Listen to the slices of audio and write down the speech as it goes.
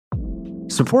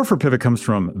Support for Pivot comes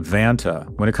from Vanta.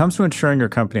 When it comes to ensuring your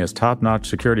company has top-notch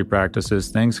security practices,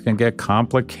 things can get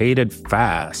complicated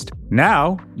fast.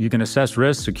 Now, you can assess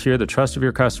risk, secure the trust of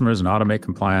your customers, and automate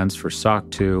compliance for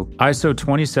SOC 2, ISO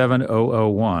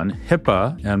 27001,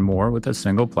 HIPAA, and more with a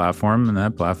single platform, and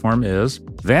that platform is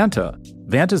Vanta.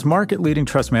 Vanta's market-leading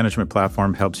trust management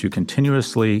platform helps you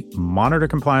continuously monitor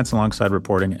compliance alongside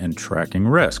reporting and tracking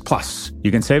risk. Plus,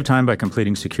 you can save time by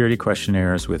completing security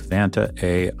questionnaires with Vanta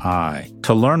AI.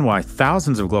 To learn why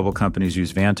thousands of global companies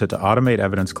use Vanta to automate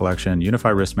evidence collection, unify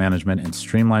risk management, and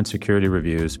streamline security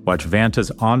reviews, watch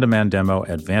Vanta's on-demand demo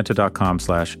at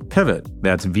vanta.com/pivot.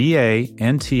 That's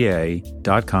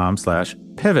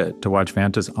VANTA.com/pivot to watch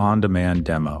Vanta's on-demand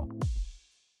demo.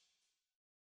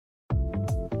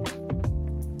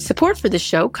 Support for this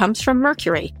show comes from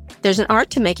Mercury. There's an art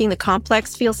to making the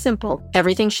complex feel simple.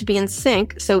 Everything should be in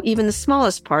sync, so even the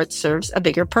smallest part serves a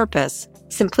bigger purpose.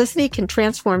 Simplicity can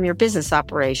transform your business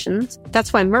operations.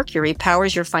 That's why Mercury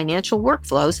powers your financial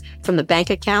workflows from the bank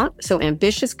account, so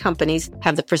ambitious companies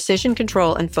have the precision,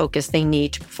 control, and focus they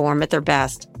need to perform at their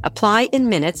best. Apply in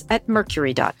minutes at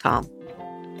mercury.com.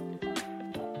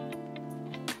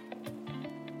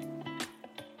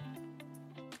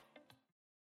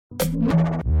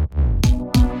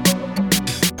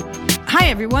 Hi,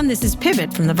 everyone. This is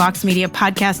Pivot from the Vox Media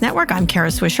Podcast Network. I'm Kara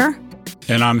Swisher.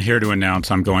 And I'm here to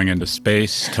announce I'm going into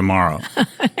space tomorrow.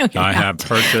 I have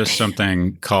purchased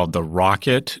something called the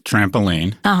Rocket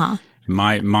Trampoline. Uh-huh.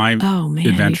 My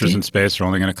adventures in space are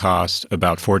only going to cost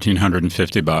about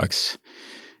 $1,450.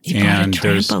 And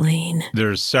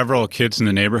there's several kids in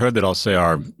the neighborhood that I'll say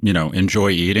are,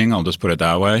 enjoy eating. I'll just put it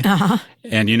that way. Uh-huh.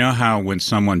 And you know how when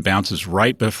someone bounces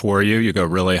right before you, you go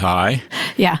really high?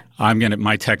 Yeah.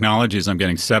 My technology is I'm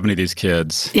getting 70 of these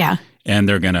kids. Yeah. And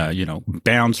they're going to,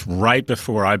 bounce right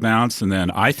before I bounce. And then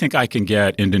I think I can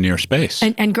get into near space.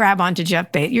 And grab onto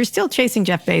Jeff Bezos. You're still chasing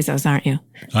Jeff Bezos, aren't you?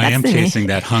 I am chasing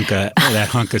that hunk of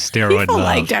steroid People love.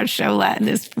 liked our show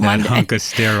this That hunk of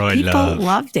steroid love. People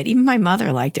loved it. Even my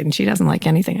mother liked it, and she doesn't like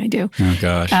anything I do. Oh,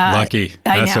 gosh. Lucky.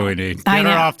 That's what we need. Get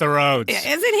her off the roads.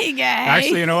 Isn't he gay?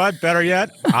 Actually, you know what? Better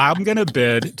yet, I'm going to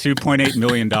bid $2.8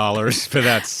 million for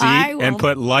that seat and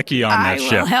put Lucky on that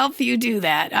ship. I will help you do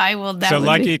that. I will. So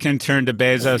Lucky can turn to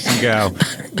Bezos and go,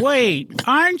 wait,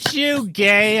 aren't you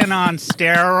gay and on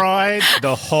steroids?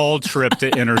 The whole trip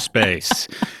to inner space.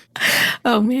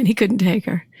 Oh, man, he couldn't take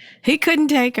her. He couldn't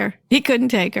take her.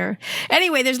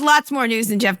 Anyway, there's lots more news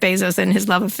than Jeff Bezos and his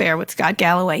love affair with Scott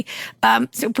Galloway.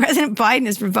 So President Biden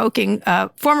is revoking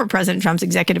former President Trump's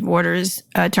executive orders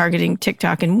targeting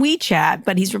TikTok and WeChat,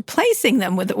 but he's replacing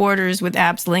them with orders with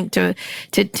apps linked to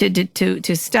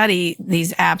study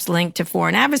these apps linked to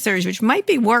foreign adversaries, which might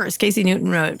be worse, Casey Newton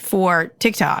wrote, for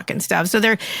TikTok and stuff. So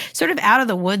they're sort of out of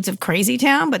the woods of crazy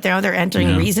town, but now they're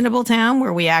entering reasonable town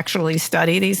where we actually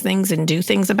study these things and do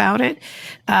things about it.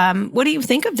 What do you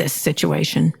think of this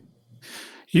situation?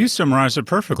 You summarized it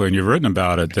perfectly, and you've written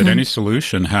about it, that any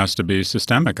solution has to be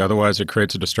systemic. Otherwise, it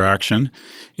creates a distraction.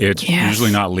 It's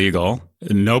usually not legal.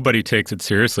 Nobody takes it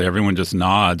seriously. Everyone just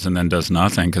nods and then does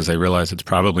nothing because they realize it's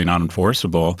probably not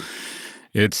enforceable.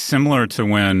 It's similar to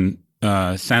when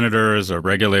senators or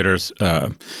regulators,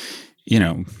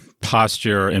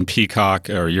 posture and peacock,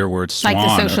 or your word, swan. Like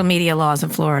the social media laws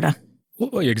of Florida.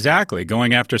 Well, exactly.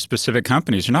 Going after specific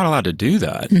companies, you're not allowed to do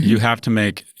that. Mm-hmm.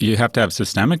 You have to have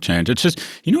systemic change. It's just,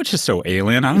 it's just so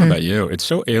alien. I don't know about you. It's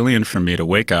so alien for me to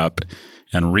wake up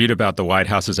and read about the White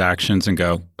House's actions and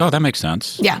go, oh, that makes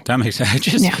sense. Yeah. That makes sense.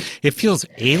 It feels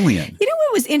alien. You know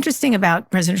what was interesting about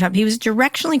President Trump? He was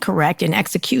directionally correct and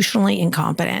executionally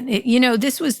incompetent.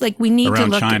 This was like, we need around to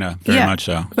look China, very much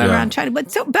so. Around China.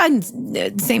 But so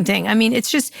Biden's same thing. I mean,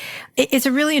 it's just, it's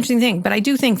a really interesting thing. But I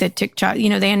do think that TikTok,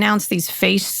 they announced these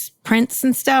face prints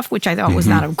and stuff, which I thought was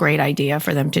not a great idea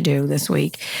for them to do this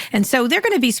week. And so they're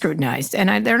going to be scrutinized,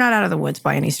 and they're not out of the woods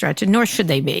by any stretch, and nor should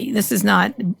they be. This is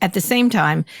not, at the same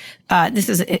time, this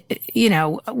is,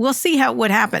 we'll see what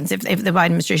happens if the Biden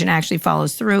administration actually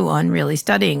follows through on really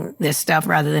studying this stuff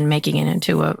rather than making it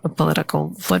into a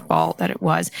political football that it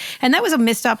was. And that was a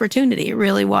missed opportunity. It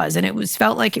really was. And it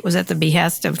felt like it was at the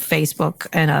behest of Facebook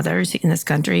and others in this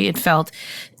country. It felt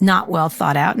not well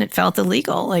thought out, and it felt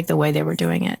illegal, like the way they were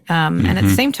doing it. And at the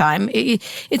same time,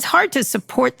 it's hard to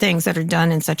support things that are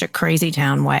done in such a crazy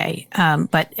town way.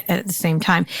 But at the same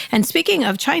time, and speaking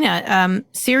of China,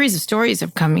 series of stories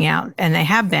have coming out, and they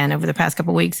have been over the past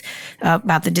couple of weeks,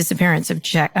 about the disappearance of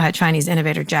Chinese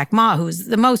innovator Jack Ma, who's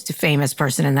the most famous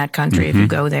person in that country. If you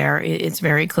go there, it's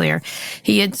very clear.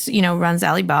 He runs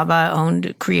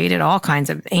Alibaba, created all kinds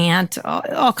of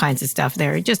all kinds of stuff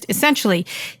there. Just essentially,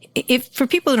 if for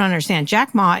people who don't understand,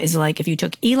 Jack Ma is like if you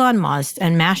took Elon Musk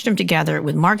and mashed him together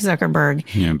with Mark Zuckerberg,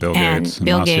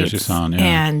 Bill Gates,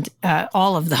 and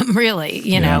all of them, really,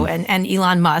 know, and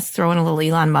Elon Musk, throw in a little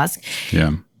Elon Musk.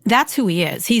 Yeah. That's who he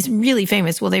is. He's really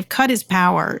famous. Well, they've cut his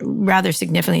power rather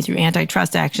significantly through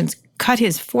antitrust actions, cut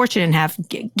his fortune in half,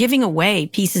 giving away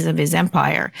pieces of his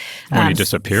empire. Well, he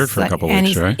disappeared for a couple of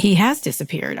weeks, right? He has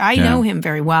disappeared. I know him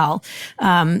very well.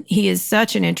 He is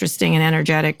such an interesting and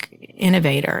energetic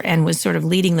innovator and was sort of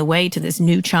leading the way to this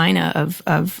new China of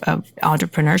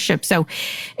entrepreneurship. So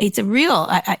it's a real,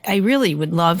 I really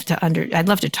would love to I'd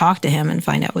love to talk to him and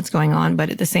find out what's going on. But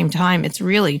at the same time, it's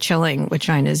really chilling what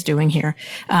China is doing here.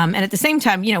 And at the same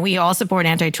time, we all support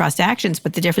antitrust actions,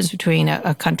 but the difference between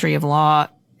a country of law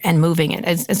and moving it,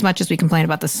 as much as we complain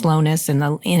about the slowness and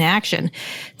the inaction,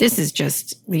 this is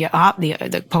just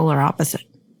the polar opposite.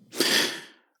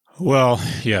 Well,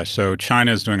 yeah. So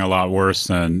China is doing a lot worse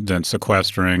than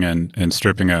sequestering and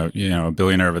stripping a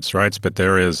billionaire of its rights. But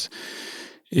there is,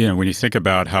 when you think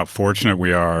about how fortunate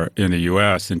we are in the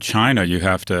U.S. in China, you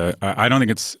have to. I don't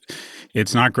think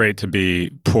it's not great to be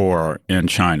poor in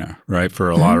China, right? For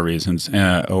a lot of reasons,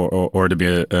 or to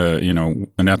be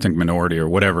an ethnic minority or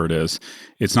whatever it is.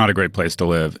 It's not a great place to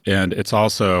live, and it's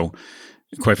also,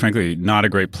 quite frankly, not a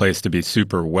great place to be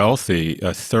super wealthy.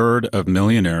 A third of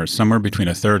millionaires, somewhere between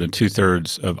a third and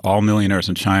 2/3 of all millionaires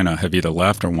in China have either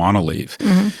left or want to leave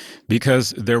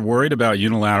because they're worried about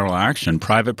unilateral action,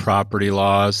 private property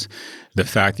laws, the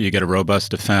fact that you get a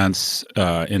robust defense.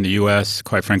 In the U.S.,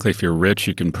 quite frankly, if you're rich,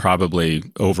 you can probably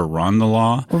overrun the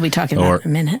law. We'll be talking about it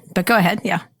in a minute, but go ahead.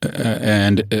 Yeah.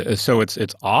 So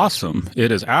it's awesome. It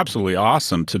is absolutely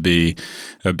awesome to be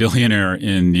a billionaire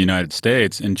in the United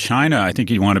States. In China, I think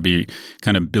you want to be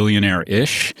kind of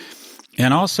billionaire-ish.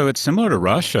 And also, it's similar to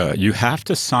Russia. You have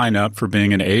to sign up for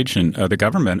being an agent of the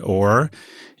government, or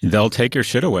they'll take your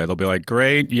shit away. They'll be like,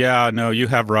 great, yeah, no, you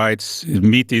have rights.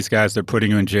 Meet these guys. They're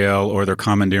putting you in jail, or they're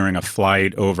commandeering a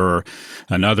flight over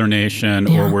another nation,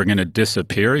 or we're going to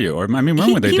disappear you. Or I mean,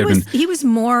 when would they did? He was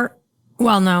more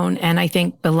well-known and I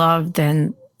think beloved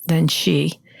than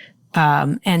Xi.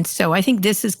 And so I think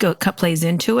this plays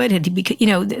into it.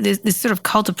 This sort of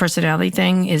cult of personality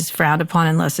thing is frowned upon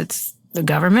unless it's the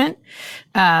government.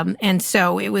 And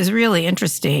so it was really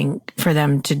interesting for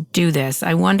them to do this.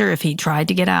 I wonder if he tried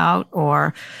to get out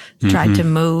or tried to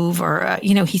move or,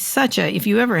 he's such if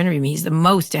you ever interview me, he's the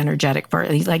most energetic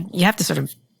person. He's like, you have to sort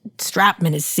of strap him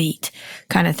in his seat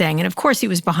kind of thing. And of course, he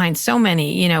was behind so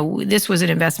many, this was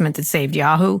an investment that saved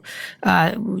Yahoo.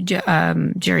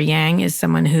 Jerry Yang is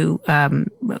someone who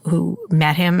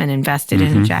met him and invested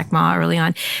in Jack Ma early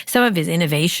on. Some of his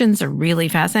innovations are really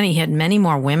fascinating. He had many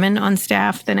more women on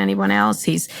staff than anyone else.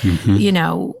 He's,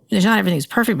 there's not everything's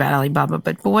perfect about Alibaba,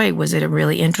 but boy, was it a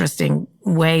really interesting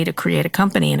way to create a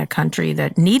company in a country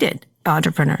that needed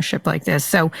entrepreneurship like this.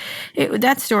 So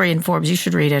that story in Forbes, you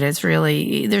should read it. It's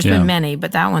really, there's been many,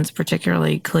 but that one's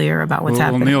particularly clear about what's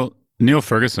happening. Well, Neil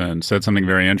Ferguson said something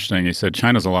very interesting. He said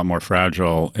China's a lot more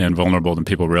fragile and vulnerable than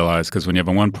people realize because when you have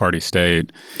a one-party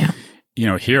state,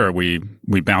 here we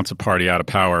bounce a party out of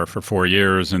power for 4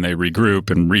 years and they regroup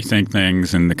and rethink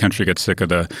things and the country gets sick of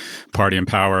the party in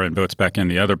power and votes back in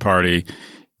the other party.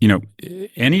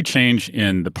 Any change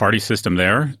in the party system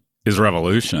there is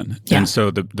revolution. Yeah. And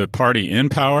so the party in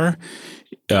power,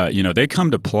 they come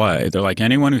to play. They're like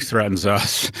anyone who threatens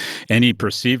us, any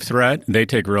perceived threat, they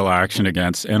take real action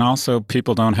against. And also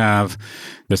people don't have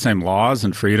the same laws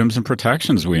and freedoms and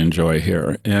protections we enjoy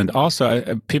here. And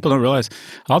also people don't realize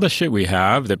all the shit we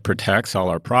have that protects all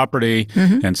our property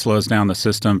and slows down the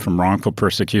system from wrongful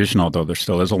persecution, although there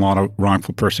still is a lot of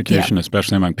wrongful persecution,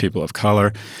 especially among people of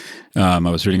color. I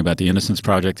was reading about the Innocence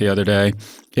Project the other day.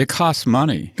 It costs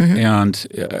money, and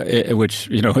which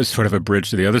is sort of a bridge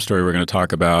to the other story we're going to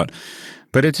talk about.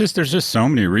 But there's just so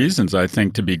many reasons, I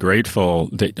think, to be grateful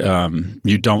that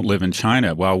you don't live in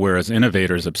China. While we're as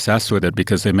innovators obsessed with it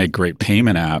because they make great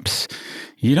payment apps,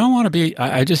 You don't want to be,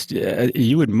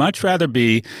 you would much rather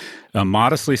be a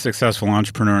modestly successful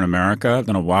entrepreneur in America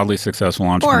than a wildly successful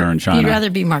entrepreneur in China. You'd rather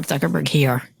be Mark Zuckerberg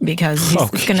here because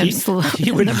he's going to slow.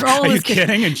 Are you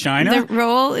kidding? In China? The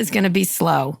role is going to be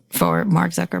slow for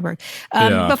Mark Zuckerberg.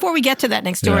 Before we get to that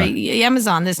next story,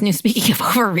 Amazon, speaking of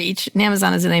overreach,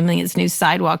 Amazon is enabling its new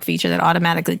Sidewalk feature that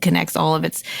automatically connects all of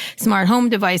its smart home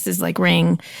devices like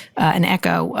Ring and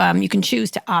Echo. You can choose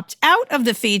to opt out of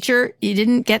the feature. You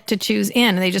didn't get to choose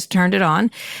in. They just turned it on.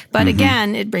 But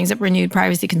again, it brings up renewed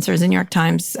privacy concerns. The New York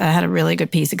Times had a really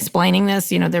good piece explaining this.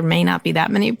 There may not be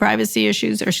that many privacy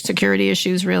issues or security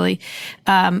issues, really.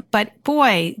 But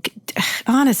boy,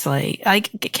 honestly, I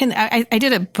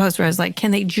did a post where I was like,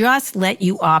 can they just let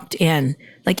you opt in?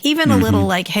 Like even a little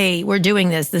like, hey, we're doing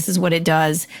this. This is what it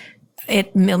does.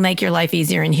 It'll make your life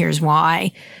easier. And here's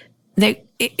why.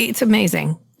 It's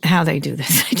amazing how they do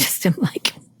this. I just am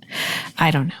like, I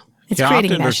don't know. It's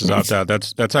opt-in versus opt-out.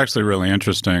 That's actually really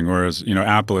interesting. Whereas,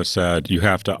 Apple has said you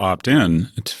have to opt in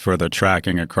for the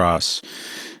tracking across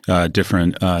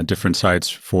different sites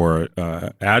for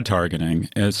ad targeting.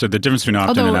 And so the difference between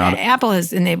opt-in and out. Apple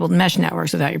has enabled mesh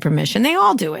networks without your permission. They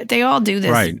all do it. They all do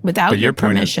this without your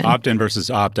permission. Opt-in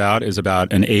versus opt-out is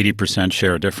about an 80%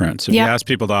 share difference. If you ask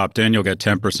people to opt in, you'll get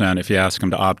 10%. If you ask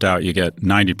them to opt out, you get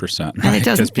 90%. Right?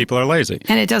 Because people are lazy.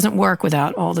 And it doesn't work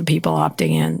without all the people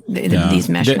opting in, these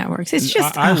mesh networks. It's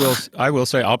just... I will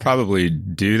say I'll probably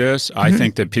do this. I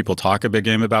think that people talk a big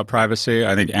game about privacy.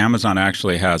 I think Amazon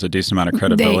actually has a decent amount of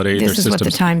credibility. This is what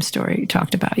the Times story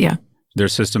talked about, Their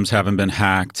systems haven't been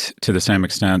hacked to the same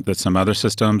extent that some other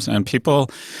systems. And people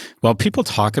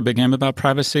talk a big game about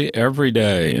privacy every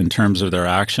day in terms of their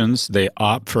actions. They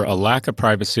opt for a lack of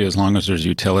privacy as long as there's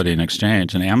utility in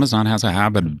exchange. And Amazon has a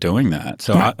habit of doing that.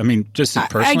 So, just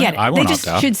personally, I get it. I won't They opt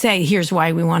out. just should say, here's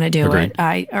why we want to do Agreed.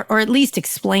 it. Or at least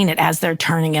explain it as they're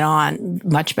turning it on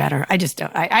much better. I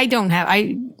don't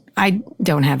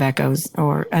have Echoes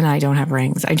and I don't have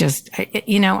Rings.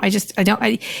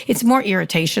 It's more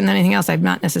irritation than anything else. I'm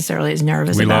not necessarily as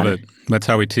nervous about it. We love it. That's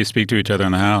how we speak to each other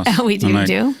in the house. Oh, we do, I'm like,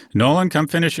 do? Nolan, come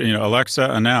finish. Alexa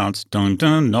announced, dun,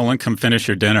 dun, Nolan, come finish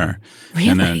your dinner. Really?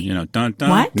 And then, dun, dun.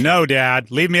 What? No,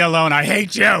 Dad, leave me alone. I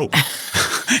hate you.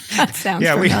 That sounds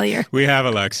familiar. We have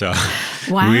Alexa.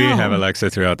 Wow. We have Alexa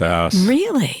throughout the house.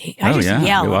 Really? I just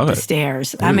yell up the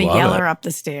stairs. I'm a yeller up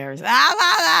the stairs. Like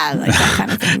that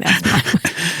kind of thing. That's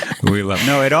my We love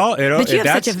it all. But you have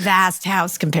such a vast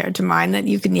house compared to mine that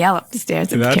you can yell up the stairs.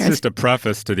 That's just a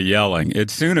preface to the yelling. It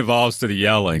soon evolves to the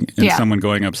yelling and someone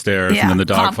going upstairs and then the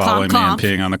dog following me and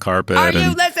peeing on the carpet. Are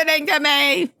you listening to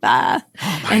me? God.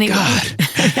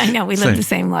 I know we live the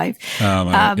same life. Oh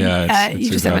my God.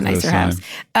 You just have a nicer house.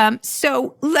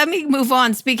 So let me move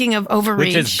on. Speaking of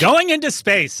overreach. Which is going into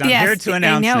space. I'm here to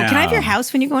announce now. Can I have your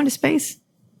house when you go into space?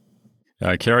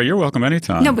 Kara, you're welcome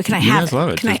anytime. No, but can I have it? You guys love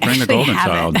it. Can Just I bring the golden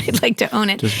child. I'd like to own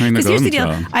it. Just bring the golden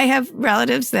child. I have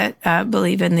relatives that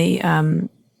believe in the,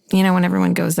 when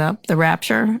everyone goes up, the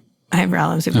rapture. I have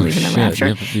relatives who believe in the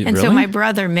rapture. And so my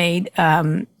brother made,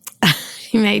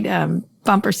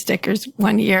 bumper stickers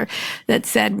one year that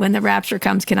said, when the rapture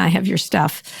comes, can I have your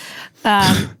stuff?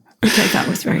 Which I thought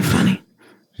was very funny.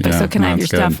 So can I have your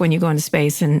stuff when you go into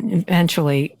space and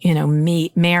eventually,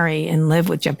 meet, marry, and live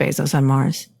with Jeff Bezos on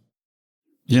Mars?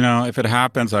 If it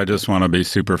happens, I just want to be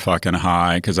super fucking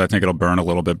high because I think it'll burn a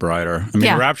little bit brighter. I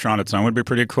mean, the rapture on its own would be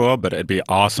pretty cool, but it'd be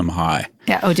awesome high.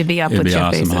 Yeah. Oh, to be up with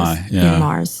Jeff Bezos in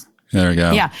Mars. There you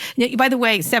go. Yeah. By the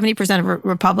way, 70% of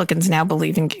Republicans now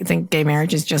think gay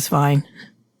marriage is just fine.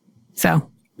 So.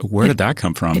 Where did that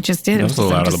come from? It just did. That was a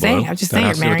little out of the blue. I'm just saying,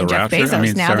 you're marrying Jeff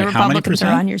Bezos now. The Republicans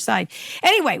are on your side.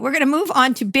 Anyway, we're going to move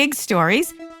on to big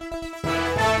stories.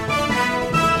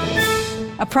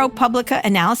 A ProPublica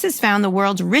analysis found the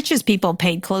world's richest people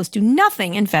paid close to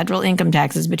nothing in federal income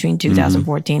taxes between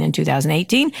 2014 and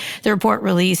 2018. The report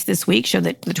released this week showed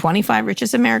that the 25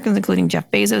 richest Americans, including Jeff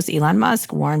Bezos, Elon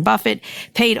Musk, Warren Buffett,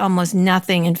 paid almost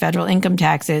nothing in federal income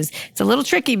taxes. It's a little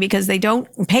tricky because they don't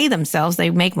pay themselves.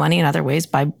 They make money in other ways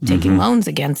by taking loans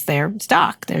against their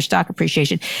stock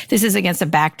appreciation. This is against a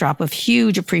backdrop of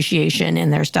huge appreciation in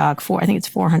their stock I think it's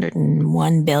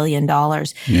 $401 billion.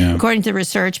 Yeah. According to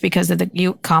research, because of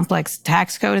the complex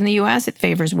tax code in the U.S., it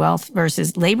favors wealth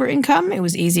versus labor income. It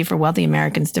was easy for wealthy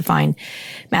Americans to find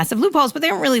massive loopholes, but they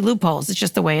aren't really loopholes. It's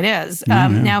just the way it is.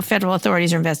 Now federal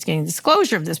authorities are investigating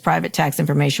disclosure of this private tax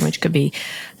information, which could be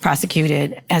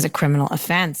prosecuted as a criminal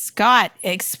offense. Scott,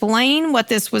 explain what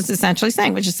this was essentially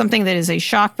saying, which is something that is a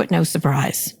shock but no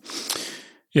surprise.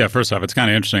 Yeah, first off, it's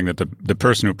kind of interesting that the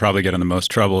person who probably get in the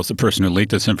most trouble is the person who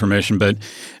leaked this information. But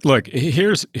look,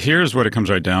 here's what it comes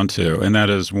right down to, and that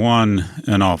is one.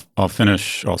 And I'll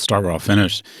start where I'll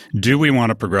finish. Do we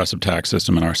want a progressive tax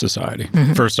system in our society?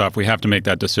 Mm-hmm. First off, we have to make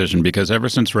that decision because ever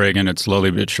since Reagan, it's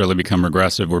slowly but surely become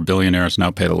regressive, where billionaires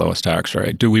now pay the lowest tax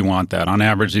rate. Do we want that? On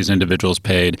average, these individuals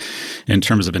paid, in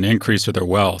terms of an increase of their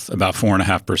wealth, about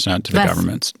 4.5% to the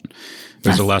governments.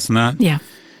 Is it less than that? Yeah.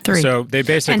 3. So they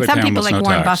basically and some pay people almost like no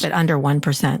Warren tax. Buffett under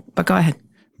 1%. But go ahead.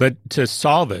 But to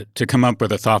solve it, to come up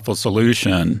with a thoughtful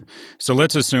solution, so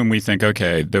let's assume we think,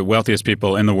 okay, the wealthiest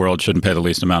people in the world shouldn't pay the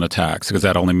least amount of tax because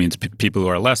that only means people who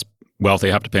are less wealthy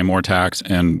have to pay more tax,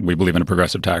 and we believe in a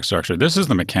progressive tax structure. This is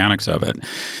the mechanics of it.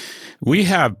 We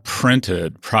have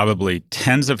printed probably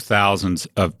tens of thousands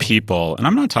of people, and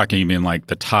I'm not talking even like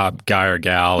the top guy or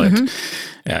gal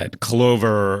at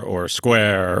Clover or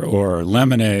Square or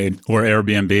Lemonade or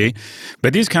Airbnb,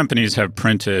 but these companies have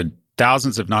printed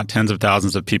thousands, if not tens of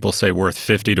thousands of people, say worth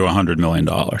 $50 to $100 million.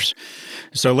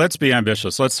 So let's be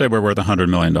ambitious. Let's say we're worth $100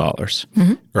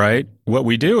 million, right? What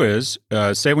we do is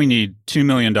say we need $2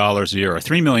 million a year or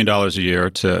 $3 million a year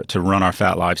to run our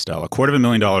fat lifestyle.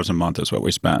 $250,000 a month is what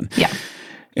we spend. Yeah.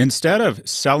 Instead of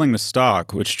selling the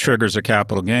stock, which triggers a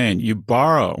capital gain, you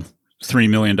borrow $3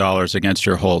 million against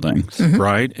your holdings,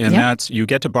 right? And that's, you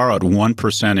get to borrow at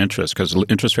 1% interest because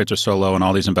interest rates are so low and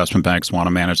all these investment banks want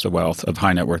to manage the wealth of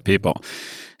high net worth people.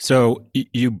 So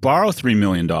you borrow $3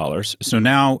 million. So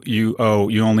now you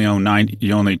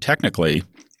only technically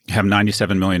have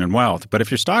 $97 million in wealth. But if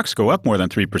your stocks go up more than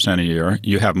 3% a year,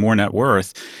 you have more net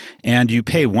worth and you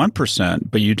pay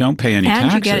 1%, but you don't pay any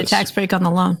taxes. And you get a tax break on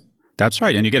the loan. That's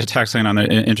right. And you get a tax lien on the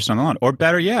interest on the loan. Or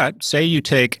better yet, say you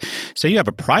have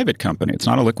a private company. It's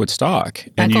not a liquid stock.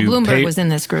 Michael Bloomberg was in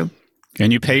this group.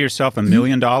 And you pay yourself $1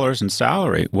 million in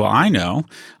salary. Well, I know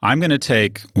I'm going to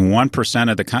take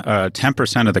 1% of the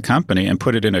 10% of the company and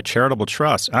put it in a charitable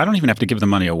trust. I don't even have to give the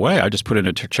money away. I just put it in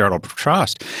a charitable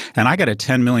trust. And I get a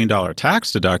 $10 million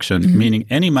tax deduction, meaning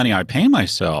any money I pay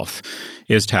myself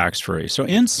is tax-free. So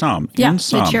in sum,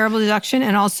 the charitable deduction.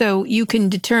 And also you can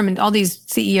determine all these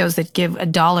CEOs that give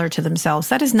 $1 to themselves.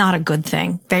 That is not a good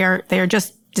thing. They are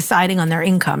just deciding on their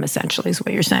income, essentially, is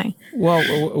what you're saying.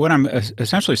 Well, what I'm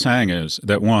essentially saying is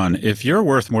that, one, if you're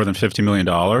worth more than $50 million,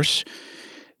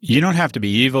 you don't have to be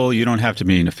evil, you don't have to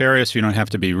be nefarious, you don't have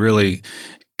to be really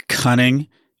cunning.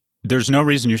 There's no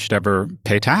reason you should ever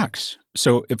pay tax.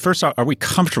 So first off, are we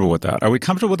comfortable with that? Are we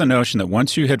comfortable with the notion that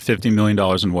once you hit $50 million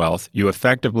in wealth, you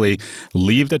effectively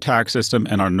leave the tax system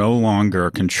and are no longer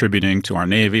contributing to our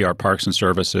Navy, our parks and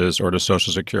services, or to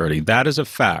Social Security? That is a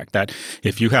fact, that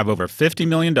if you have over $50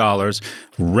 million,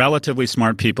 relatively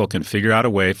smart people can figure out a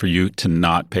way for you to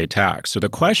not pay tax. So the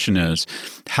question is,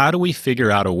 how do we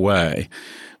figure out a way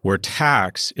where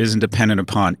tax isn't dependent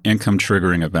upon income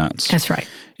triggering events? That's right.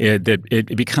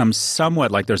 It becomes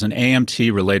somewhat like there's an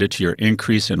AMT related to your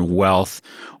increase in wealth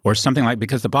or something like,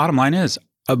 because the bottom line is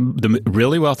the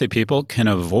really wealthy people can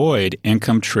avoid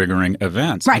income triggering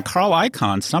events. Right. And Carl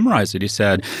Icahn summarized it.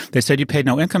 They said you paid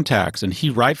no income tax. And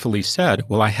he rightfully said,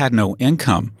 well, I had no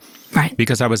income. Right.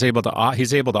 Because he's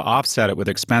able to offset it with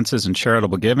expenses and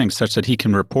charitable giving such that he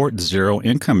can report zero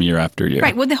income year after year.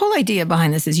 Right. Well, the whole idea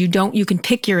behind this is you can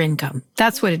pick your income.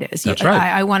 That's what it is. That's right.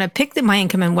 I want to pick my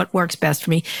income and what works best for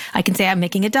me. I can say I'm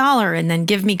making $1 and then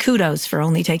give me kudos for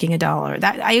only taking $1.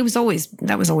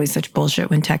 That was always such bullshit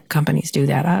when tech companies do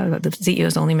that. The CEO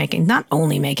is not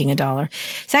only making $1.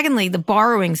 Secondly, the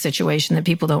borrowing situation that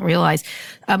people don't realize.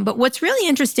 But what's really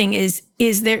interesting is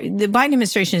the Biden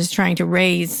administration is trying to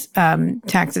raise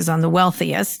taxes on the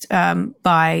wealthiest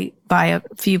by a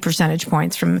few percentage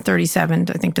points from 37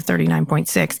 to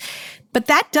 39.6. But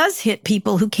that does hit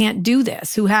people who can't do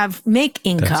this, who make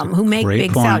income, who make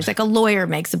big salaries. Like a lawyer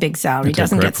makes a big salary,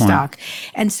 doesn't get stock.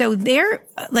 And so they're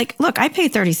like, look, I pay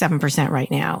 37% right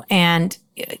now, and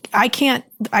I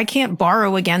can't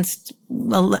borrow against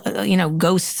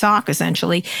ghost stock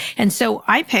essentially. And so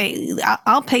I'll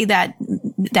pay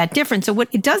that difference. So what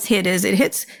it does hit is it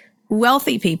hits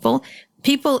wealthy people.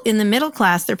 People in the middle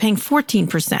class, they're paying 14%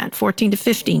 to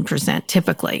 15%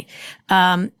 typically.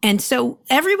 And so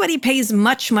everybody pays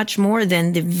much, much more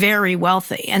than the very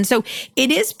wealthy. And so it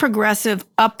is progressive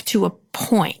up to a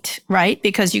point, right?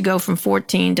 Because you go from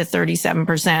 14 to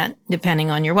 37%, depending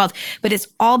on your wealth, but it's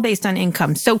all based on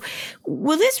income. So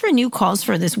will this renew calls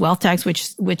for this wealth tax,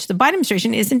 which the Biden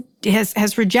administration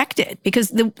has rejected, because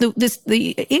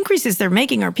the increases they're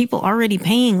making are people already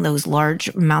paying those large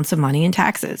amounts of money in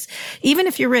taxes. Even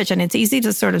if you're rich, and it's easy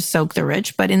to sort of soak the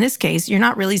rich, but in this case, you're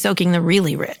not really soaking the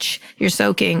really rich. You're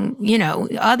soaking,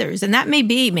 others. And that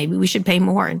maybe we should pay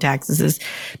more in taxes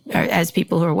as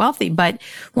people who are wealthy. But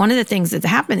one of the things that's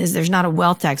happened is there's not a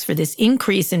wealth tax for this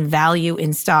increase in value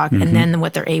in stock and then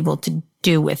what they're able to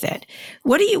do with it.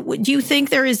 What do you think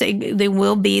there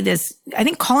will be this? I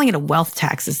think calling it a wealth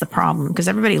tax is the problem, because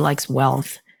everybody likes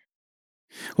wealth.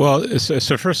 Well,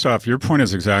 so first off, your point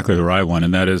is exactly the right one.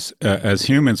 And that is, as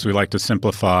humans, we like to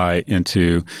simplify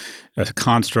into a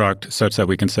construct such that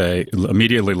we can say,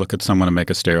 immediately look at someone and make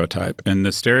a stereotype. And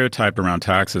the stereotype around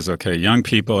taxes, okay, young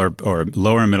people or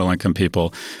lower and middle income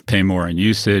people pay more in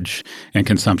usage and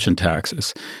consumption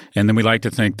taxes. And then we like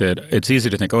to think that it's easy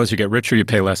to think, as you get richer, you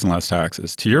pay less and less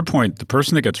taxes. To your point, the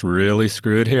person that gets really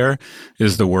screwed here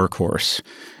is the workhorse.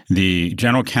 The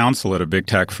general counsel at a big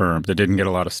tech firm that didn't get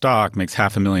a lot of stock makes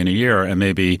 $500,000 a year, and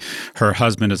maybe her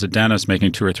husband is a dentist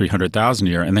making $200,000 or $300,000 a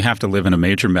year, and they have to live in a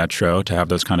major metro to have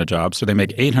those kind of jobs. So they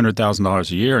make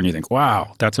 $800,000 a year, and you think,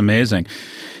 wow, that's amazing.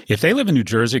 If they live in New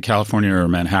Jersey, California, or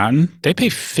Manhattan, they pay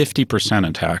 50%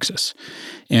 in taxes.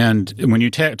 And when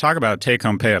you talk about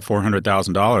take-home pay at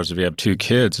 $400,000 if you have two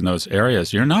kids in those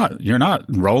areas, you're not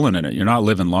rolling in it. You're not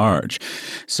living large.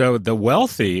 So the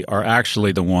wealthy are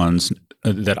actually the ones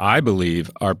that I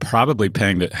believe are probably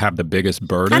have the biggest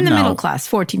burden. And the middle class,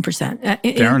 14%.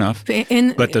 Fair enough.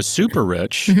 But the super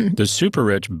rich,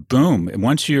 boom.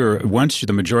 Once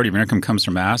the majority of your income comes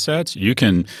from assets, you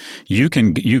can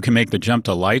make the jump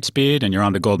to light speed, and you're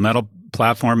on the gold medal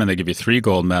platform, and they give you 3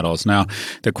 gold medals. Now,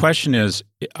 the question is,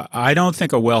 I don't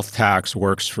think a wealth tax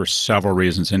works for several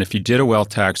reasons. And if you did a wealth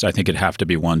tax, I think it'd have to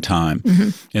be one time.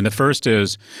 And the first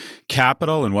is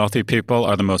capital and wealthy people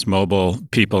are the most mobile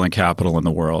people in capital in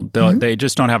the world. They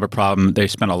just don't have a problem. They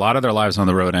spend a lot of their lives on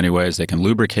the road anyways. They can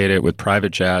lubricate it with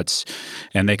private jets,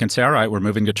 and they can say, all right, we're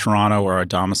moving to Toronto, where our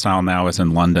domicile now is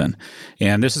in London.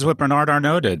 And this is what Bernard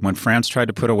Arnault did. When France tried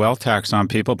to put a wealth tax on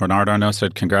people, Bernard Arnault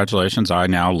said, congratulations, I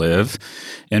now live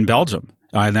in Belgium.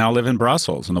 I now live in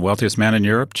Brussels, and the wealthiest man in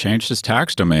Europe changed his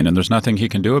tax domain, and there's nothing he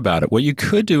can do about it. What you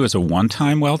could do is a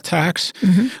one-time wealth tax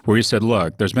where you said,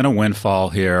 look, there's been a windfall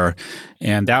here,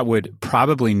 and that would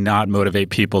probably not motivate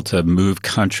people to move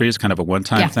countries, kind of a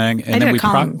one-time thing. And I did a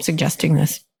column suggesting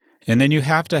this. And then you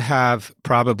have to have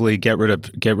probably get rid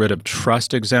of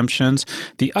trust exemptions.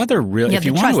 The other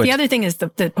the other thing is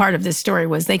the part of this story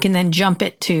was they can then jump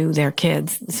it to their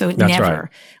kids, so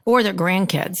or their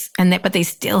grandkids, but they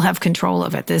still have control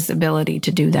of it. This ability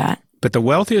to do that. But the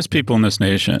wealthiest people in this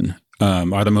nation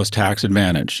are the most tax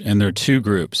advantaged, and there are 2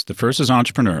 groups. The first is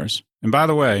entrepreneurs. And by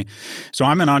the way, so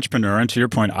I'm an entrepreneur, and to your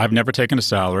point, I've never taken a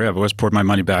salary. I've always poured my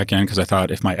money back in because I thought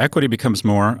if my equity becomes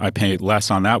more, I pay less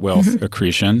on that wealth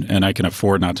accretion, and I can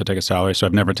afford not to take a salary. So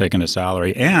I've never taken a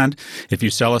salary. And if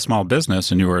you sell a small business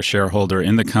and you were a shareholder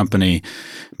in the company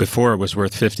before it was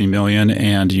worth $50 million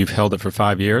and you've held it for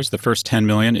 5 years, the first $10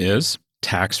 million is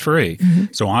tax-free.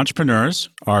 So entrepreneurs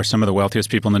are some of the wealthiest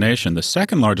people in the nation. The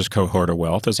second largest cohort of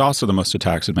wealth is also the most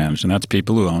tax advantaged, and that's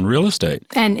people who own real estate.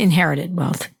 And inherited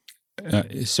wealth.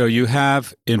 So you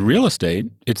have, in real estate,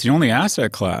 it's the only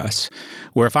asset class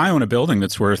where if I own a building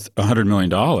that's worth $100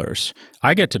 million,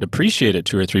 I get to depreciate it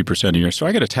 2 or 3% a year. So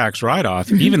I get a tax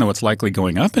write-off, even though it's likely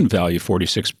going up in value 4 to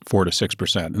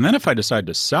 6%. And then if I decide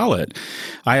to sell it,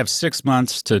 I have 6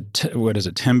 months to,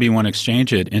 10b1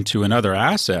 exchange it into another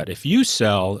asset. If you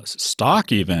sell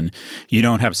stock even, you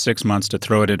don't have 6 months to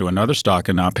throw it into another stock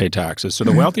and not pay taxes. So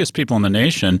the wealthiest people in the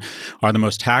nation are the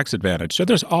most tax advantaged. So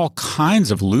there's all kinds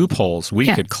of loopholes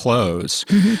we could close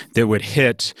that would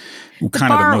hit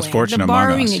kind of the most fortunate among us. The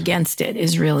borrowing against it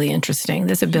is really interesting,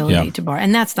 this ability to borrow.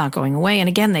 And that's not going away. And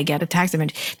again, they get a tax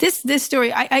advantage. This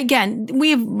story,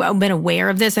 we've been aware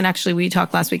of this. And actually, we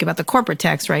talked last week about the corporate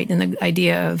tax, right? And the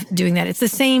idea of doing that. It's the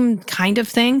same kind of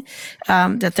thing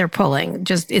that they're pulling.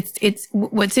 Just it's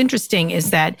what's interesting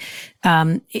is that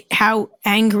how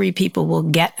angry people will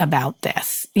get about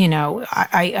this.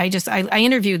 I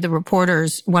interviewed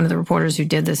one of the reporters who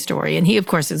did this story, and he, of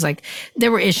course, is like,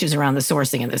 there were issues around the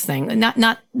sourcing of this thing.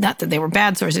 Not that they were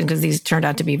bad sourcing, because these turned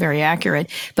out to be very accurate,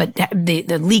 but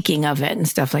the leaking of it and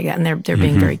stuff like that. And they're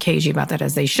being very cagey about that,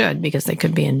 as they should, because they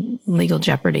could be in legal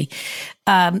jeopardy.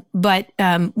 But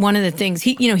one of the things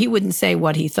he wouldn't say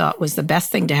what he thought was the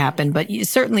best thing to happen, but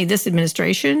certainly this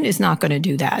administration is not going to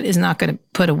do that, is not going to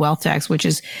put a wealth tax, which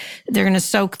is they're going to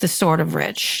soak the sort of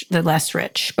rich, the less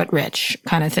rich, but rich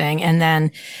kind of thing. And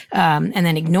then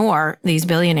ignore these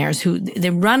billionaires who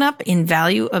the run up in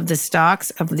value of the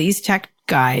stocks of these tech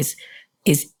guys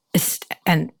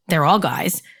and they're all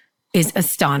guys, is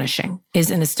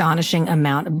an astonishing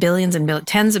amount of billions and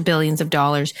tens of billions of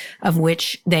dollars, of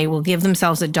which they will give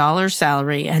themselves $1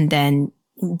 salary and then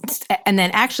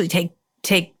actually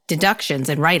take deductions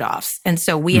and write-offs. And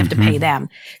so we have to pay them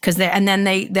because then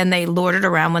they lord it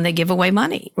around when they give away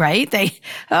money, right?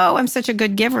 I'm such a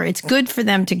good giver. It's good for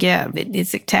them to give.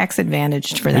 It's a tax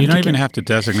advantage for them. You don't even have to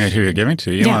designate who you're giving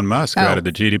to. Elon Musk added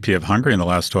the GDP of Hungary in the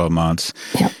last 12 months.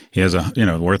 Yep. He has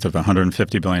worth of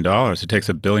 $150 billion. He takes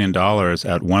 $1 billion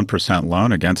at 1%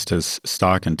 loan against his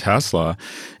stock in Tesla.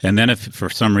 And then if for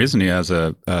some reason he has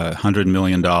a $100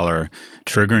 million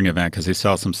triggering event because he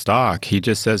sells some stock, he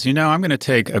just says, I'm going to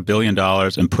take $1 billion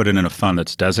and put it in a fund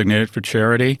that's designated for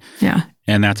charity. Yeah.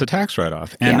 And that's a tax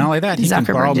write-off. And not only that, he can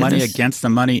borrow money against the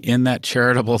money in that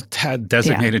charitable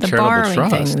designated charitable trust. The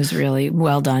borrowing thing was really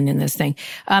well done in this thing.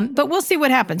 But we'll see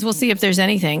what happens. We'll see if there's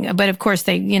anything. But of course,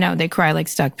 they cry like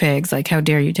stuck pigs, like, how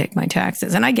dare you take my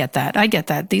taxes? And I get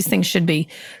that. These things should be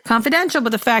confidential,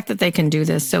 but the fact that they can do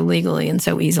this so legally and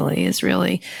so easily is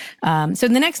really... So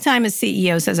the next time a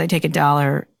CEO says, I take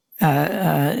 $1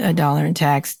 in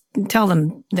tax, tell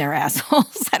them they're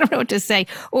assholes. I don't know what to say.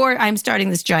 Or I'm starting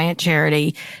this giant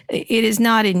charity. It is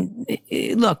not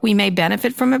look, we may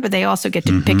benefit from it, but they also get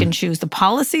to pick and choose the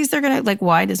policies they're going to, like,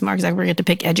 why does Mark Zuckerberg get to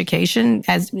pick education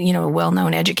as, a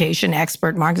well-known education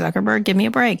expert, Mark Zuckerberg? Give me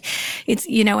a break. It's,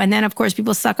 and then of course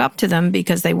people suck up to them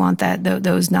because they want that,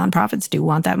 those nonprofits do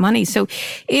want that money. So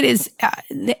it is,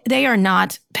 they are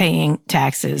not paying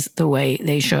taxes the way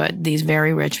they should, these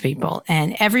very rich people,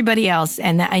 and everybody else.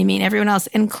 And I mean, everyone else,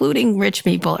 including rich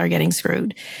people, are getting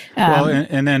screwed.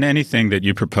 And then anything that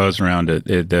you propose around it,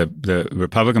 the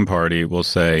Republican Party will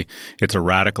say it's a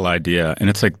radical idea, and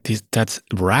it's like that's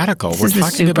radical. We're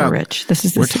talking about rich.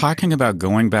 We're talking about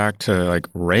going back to like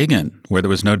Reagan, where there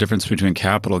was no difference between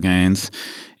capital gains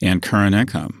and current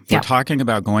income. We're talking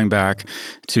about going back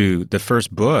to the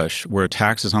first Bush, where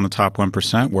taxes on the top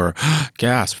 1% were,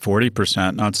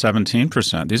 40%, not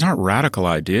 17%. These aren't radical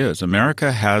ideas.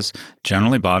 America has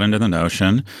generally bought into the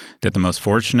notion that the most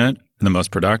fortunate, the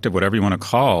most productive, whatever you want to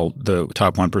call the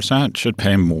top 1%, should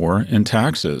pay more in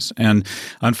taxes. And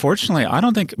unfortunately, I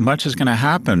don't think much is going to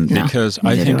happen because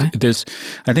I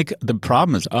think the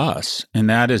problem is us. And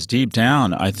that is deep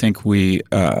down, I think we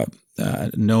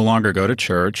no longer go to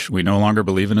church. We no longer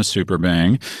believe in a super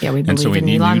being. Yeah, we believe in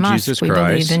Elon Musk. Jesus Christ. We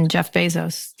believe in Jeff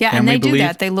Bezos. Yeah, and they do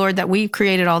that. They lord that we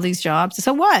created all these jobs.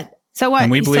 So what? So what?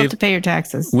 You still have to pay your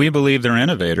taxes. We believe they're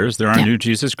innovators. They're our new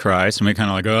Jesus Christ. And we kind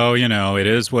of like, it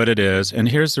is what it is. And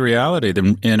here's the reality.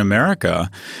 In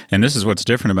America, and this is what's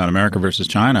different about America versus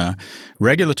China,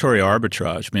 regulatory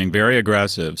arbitrage, being very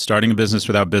aggressive, starting a business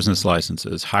without business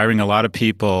licenses, hiring a lot of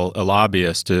people,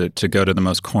 lobbyists to go to the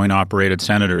most coin-operated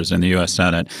senators in the U.S.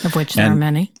 Senate. Of which there are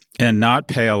many. And not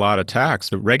pay a lot of tax.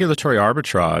 The regulatory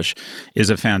arbitrage is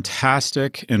a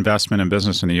fantastic investment in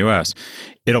business in the U.S.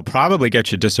 It'll probably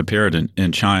get you disappeared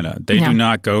in China. They do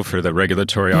not go for the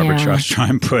regulatory arbitrage, try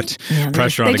and put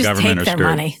pressure on the government or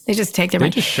money. They just take their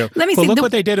money. Look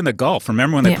what they did in the Gulf.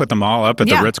 Remember when they put them all up at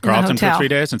the Ritz-Carlton for 3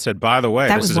 days and said, by the way,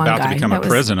 this is about to become a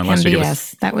prison unless you give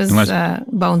us... That was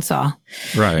Bonesaw.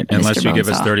 Right. Unless you give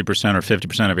us 30% or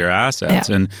 50% of your assets.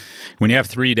 Yeah. And when you have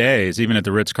 3 days, even at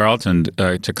the Ritz-Carlton,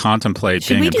 to contemplate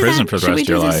being in prison for the rest of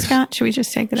your life. Scott? Should we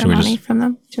just take that money from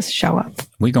them? Just show up.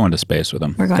 We go into space with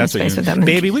them. We're going to space with them.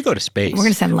 Baby, we go to space. We're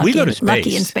going to send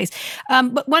Lucky in space.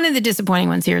 But one of the disappointing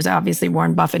ones here is obviously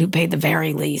Warren Buffett, who paid the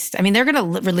very least. I mean, they're going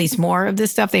to release more of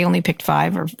this stuff. They only picked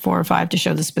 4 or 5 to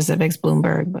show the specifics,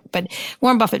 Bloomberg. But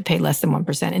Warren Buffett paid less than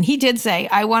 1%. And he did say,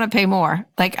 I want to pay more.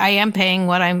 Like, I am paying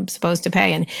what I'm supposed to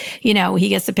pay. And, he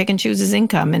gets to pick and choose his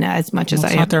income. And as much as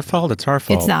it's not their fault. It's our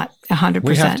fault. It's not 100%.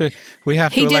 We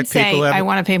have to He did say, I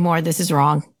want to pay more. This is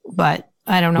wrong. But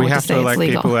I don't know what to say. We have to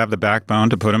elect people who have the backbone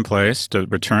to put in place to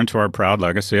return to our proud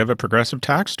legacy of a progressive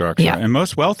tax structure. Yeah. And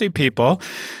most wealthy people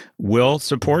will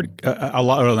support a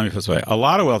lot. Or let me put it this way: a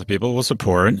lot of wealthy people will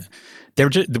support.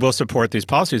 Will support these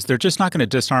policies. They're just not going to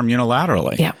disarm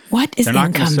unilaterally. Yeah. What is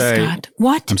income, Scott?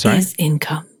 What is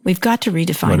income? We've got to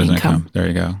redefine what is income. There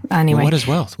you go. Anyway. Well, what is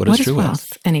wealth? What is true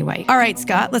wealth? Anyway. All right,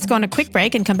 Scott, let's go on a quick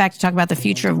break and come back to talk about the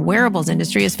future of wearables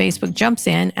industry as Facebook jumps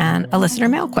in and a listener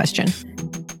mail question.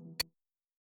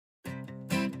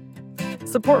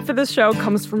 Support for this show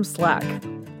comes from Slack.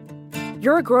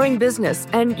 You're a growing business,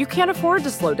 and you can't afford to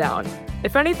slow down.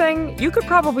 If anything, you could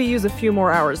probably use a few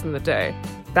more hours in the day.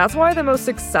 That's why the most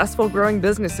successful growing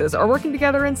businesses are working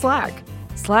together in Slack.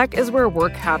 Slack is where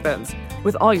work happens,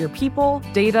 with all your people,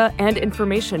 data, and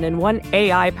information in one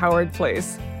AI-powered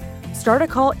place. Start a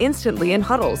call instantly in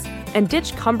huddles and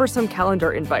ditch cumbersome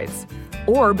calendar invites.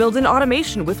 Or build an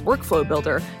automation with Workflow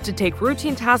Builder to take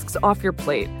routine tasks off your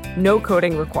plate. No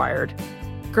coding required.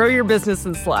 Grow your business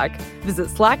in Slack. Visit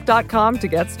slack.com to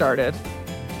get started.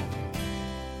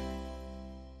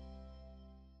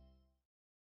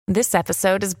 This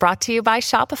episode is brought to you by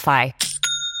Shopify.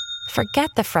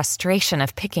 Forget the frustration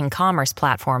of picking commerce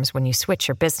platforms when you switch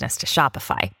your business to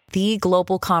Shopify, the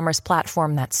global commerce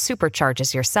platform that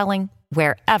supercharges your selling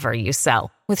wherever you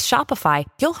sell. With Shopify,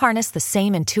 you'll harness the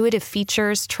same intuitive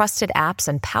features, trusted apps,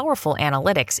 and powerful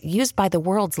analytics used by the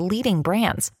world's leading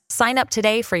brands. Sign up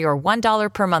today for your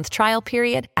 $1 per month trial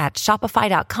period at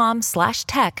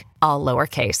shopify.com/tech, all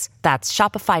lowercase. That's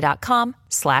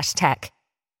shopify.com/tech.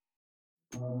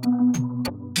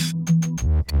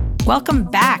 Welcome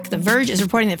back. The Verge is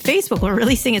reporting that Facebook will be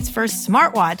releasing its first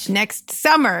smartwatch next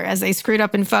summer. As they screwed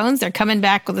up in phones, they're coming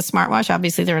back with a smartwatch.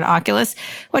 Obviously, they're an Oculus.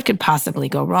 What could possibly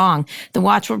go wrong? The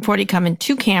watch will reportedly come in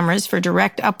 2 cameras for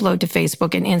direct upload to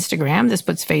Facebook and Instagram. This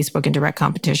puts Facebook in direct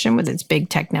competition with its big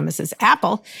tech nemesis,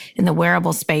 Apple. In the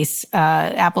wearable space,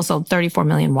 Apple sold 34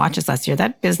 million watches last year.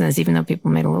 That business, even though people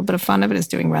made a little bit of fun of it, is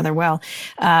doing rather well.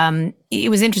 It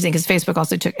was interesting because Facebook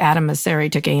also Adam Mosseri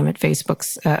took aim at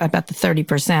Facebook's about the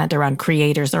 30% around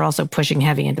creators. They're also pushing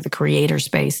heavy into the creator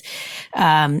space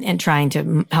and trying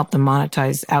to help them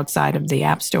monetize outside of the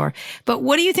App Store. But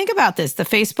what do you think about this? The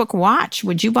Facebook Watch?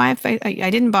 Would you buy I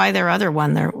didn't buy their other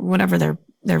one. Whatever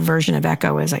their version of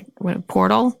Echo is, like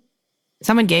Portal.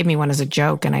 Someone gave me one as a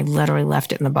joke, and I literally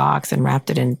left it in the box and wrapped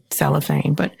it in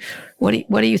cellophane. But what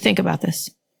do you think about this?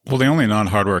 Well, the only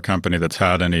non-hardware company that's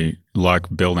had any luck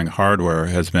building hardware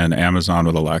has been Amazon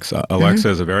with Alexa. Alexa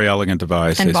is a very elegant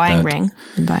device. And buying Ring.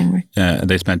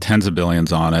 They spent tens of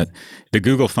billions on it. The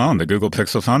Google phone, the Google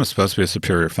Pixel phone is supposed to be a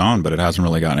superior phone, but it hasn't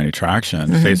really gotten any traction.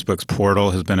 Facebook's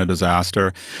Portal has been a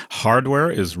disaster. Hardware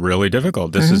is really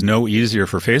difficult. This is no easier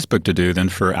for Facebook to do than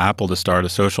for Apple to start a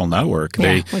social network.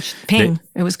 Yeah, Ping.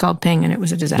 It was called Ping, and it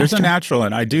was a disaster. There's a natural,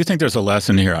 and I do think there's a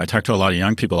lesson here. I talk to a lot of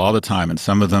young people all the time, and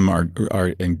some of them are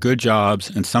in good jobs,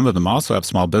 and some of them also have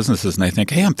small businesses, and they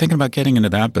think, hey, I'm thinking about getting into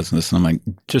that business. And I'm like,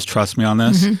 just trust me on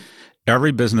this.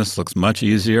 Every business looks much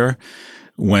easier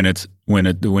when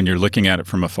you're looking at it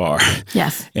from afar.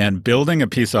 Yes. And building a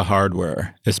piece of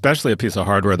hardware, especially a piece of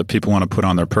hardware that people want to put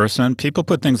on their person, people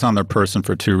put things on their person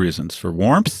for 2 reasons: for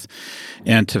warmth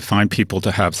and to find people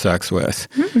to have sex with.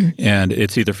 And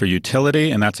it's either for utility,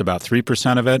 and that's about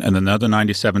 3% of it, and another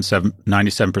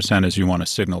 97% is you want to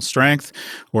signal strength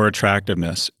or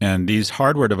attractiveness. And these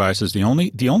hardware devices, the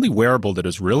only wearable that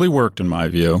has really worked, in my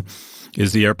view,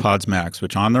 is the AirPods Max,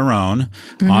 which on their own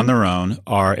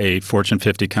are a Fortune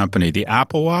 50 company. The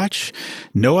Apple Watch,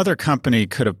 no other company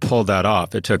could have pulled that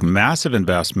off. It took massive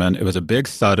investment. It was a big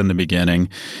thud in the beginning.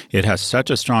 It has such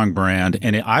a strong brand,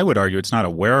 and I would argue it's not a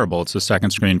wearable. It's a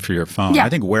second screen for your phone. Yeah. I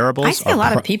think wearables. I see a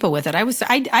lot of people with it.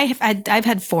 I've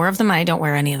had 4 of them, and I don't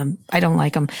wear any of them. I don't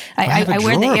like them. I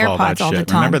wear the AirPods all the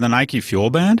time. Remember the Nike Fuel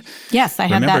Band? Yes, I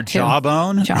had that too. Remember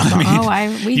Jawbone?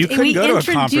 You couldn't go to a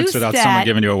conference without someone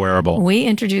giving you a wearable. We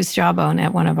introduced Jawbone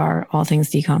at one of our All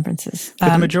Things D conferences.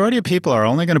 But the majority of people are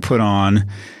only going to put on,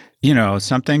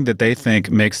 something that they think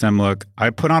makes them look.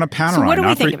 I put on a Panerai. So what do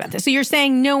we think about this? So you're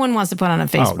saying no one wants to put on a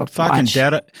Facebook fucking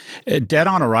watch? Dead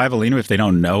on arrival, even if they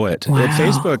don't know it. Wow. At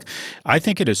Facebook, I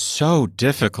think it is so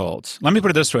difficult. Let me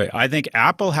put it this way. I think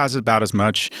Apple has about as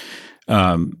much.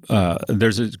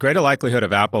 There's a greater likelihood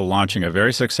of Apple launching a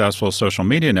very successful social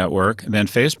media network than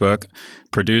Facebook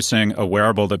producing a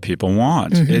wearable that people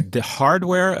want. The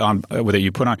hardware that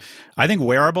you put on, I think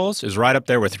wearables is right up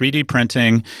there with 3D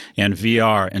printing and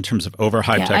VR in terms of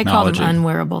overhyped technology. I call them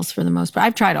unwearables for the most part.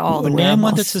 I've tried all the wearables. Name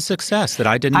one that's a success that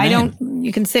I didn't name.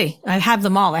 You can see. I have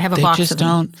them all. I have a box of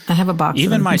them. I have a box of them.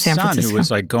 Even my son, who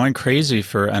was like going crazy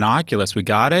for an Oculus, we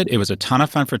got it. It was a ton of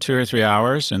fun for 2 or 3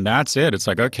 hours, and that's it. It's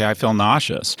like, okay, I feel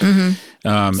nauseous. So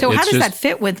how does that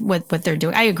fit with what they're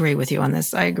doing? I agree with you on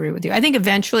this. I agree with you. I think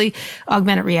eventually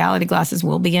augmented reality glasses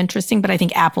will be interesting, but I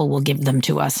think Apple will give them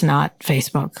to us, not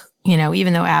Facebook.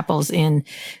 Even though Apple's in,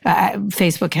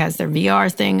 Facebook has their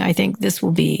VR thing, I think this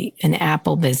will be an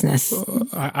Apple business.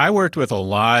 I worked with a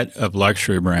lot of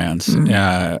luxury brands,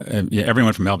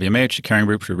 everyone from LVMH to Kering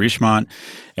Group to Richemont.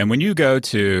 And when you go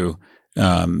to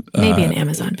maybe an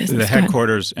Amazon business, the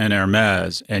headquarters in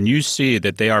Hermes, and you see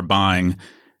that they are buying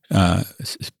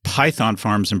python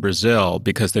farms in Brazil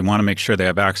because they want to make sure they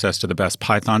have access to the best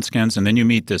python skins. And then you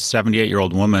meet this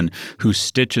 78-year-old woman who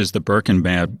stitches the Birkin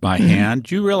bag by hand.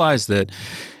 Do you realize that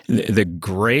the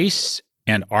grace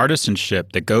and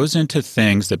artisanship that goes into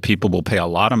things that people will pay a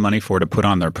lot of money for to put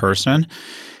on their person,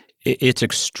 it's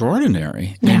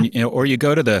extraordinary. Yeah. And, or you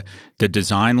go to the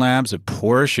design labs of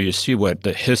Porsche, or you see what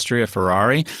the history of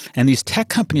Ferrari, and these tech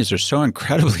companies are so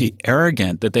incredibly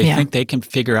arrogant that they think they can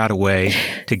figure out a way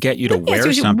to get you to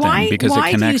wear something because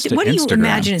it connects to Instagram. What do you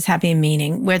imagine is happy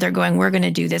meaning where they're going, we're going to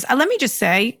do this? Let me just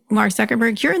say, Mark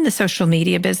Zuckerberg, you're in the social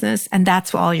media business, and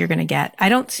that's all you're going to get. I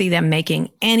don't see them making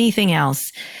anything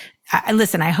else.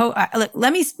 Listen, I hope, look,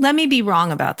 let me be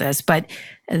wrong about this, but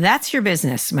that's your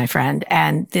business, my friend.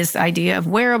 And this idea of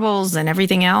wearables and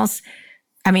everything else,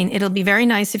 I mean, it'll be very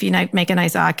nice if you make a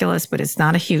nice Oculus, but it's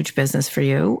not a huge business for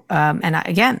you.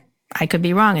 Again, I could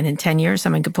be wrong. And in 10 years,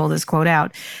 someone could pull this quote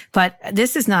out. But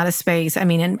this is not a space. I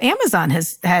mean, and Amazon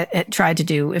has tried to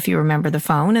do, if you remember the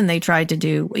phone, and they tried to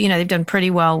do, they've done pretty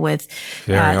well with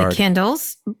the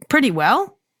Kindles, pretty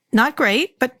well. Not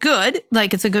great, but good.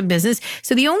 Like, it's a good business.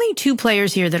 So the only two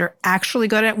players here that are actually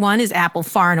good at one is Apple,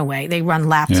 far and away. They run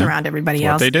laps around everybody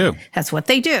else. That's what they do. That's what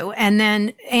they do. And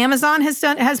then Amazon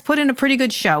has put in a pretty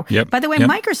good show. Yep. By the way,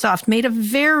 Microsoft made a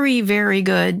very, very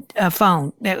good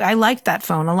phone. I liked that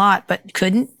phone a lot, but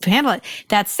couldn't handle it.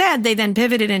 That said, they then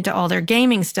pivoted into all their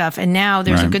gaming stuff. And now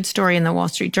there's a good story in the Wall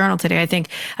Street Journal today, I think,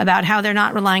 about how they're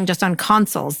not relying just on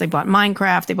consoles. They bought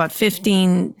Minecraft. They bought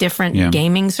 15 different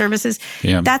gaming services.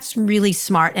 Yeah. That's really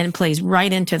smart and plays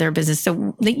right into their business.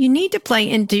 So you need to play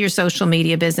into your social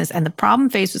media business. And the problem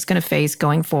Facebook's going to face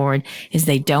going forward is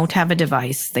they don't have a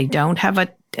device. They don't have a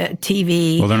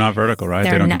TV. Well, they're not vertical, right?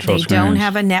 They don't control screens. They don't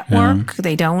have a network.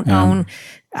 They don't own.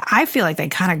 I feel like they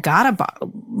kind of got to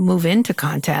move into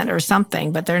content or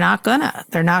something, but they're not gonna.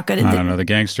 They're not going to. I don't know. The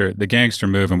gangster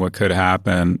move, and what could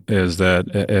happen is that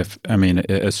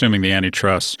assuming the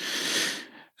antitrust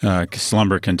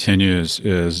slumber continues,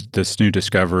 is this new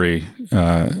Discovery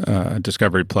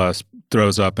Plus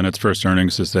throws up in its first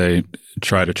earnings as they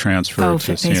try to transfer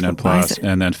to CNN Plus,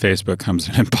 and then Facebook comes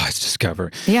in and buys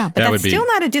Discovery. Yeah, but that's still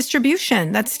not a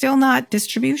distribution. That's still not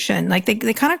distribution. Like they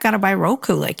kind of got to buy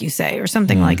Roku, like you say, or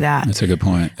something like that. That's a good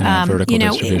point. Vertical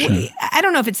distribution. I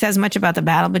don't know if it says much about the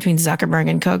battle between Zuckerberg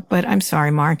and Cook, but I'm sorry,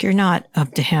 Mark, you're not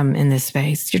up to him in this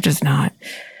space. You're just not.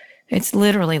 It's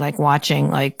literally like watching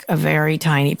like a very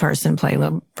tiny person play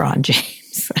LeBron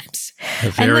James.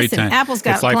 Apple's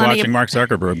got it's like watching Mark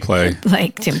Zuckerberg play.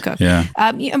 Like Tim Cook. Yeah.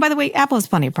 And by the way, Apple has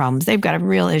plenty of problems. They've got a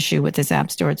real issue with this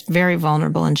app store. It's very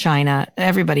vulnerable in China.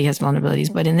 Everybody has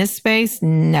vulnerabilities. But in this space,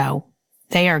 no.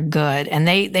 They are good. And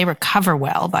they recover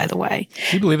well, by the way.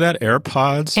 Do you believe that?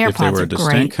 AirPods if they were a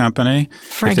distinct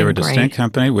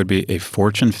company, would be a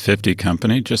Fortune 50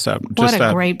 company. What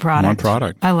a great product. One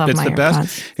product. I love my AirPods.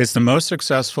 Best. It's the most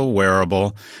successful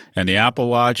wearable. And the Apple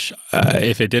Watch,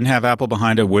 if it didn't have Apple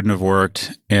behind it, wouldn't have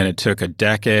worked. And it took a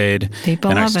decade.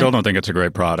 People and love I still don't think it's a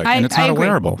great product. And it's not a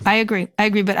wearable. I agree.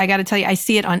 But I got to tell you, I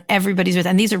see it on everybody's wrist.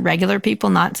 And these are regular people,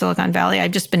 not Silicon Valley.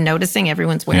 I've just been noticing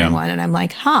everyone's wearing one. And I'm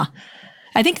like,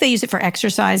 I think they use it for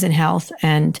exercise and health.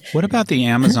 And what about the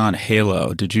Amazon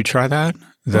Halo? Did you try that?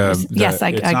 Yes,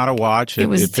 it's not a watch. It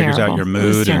figures terrible. out your mood.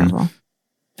 It was terrible.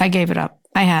 I gave it up.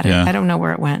 I had it. I don't know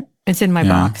where it went. It's in my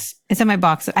box. It's in my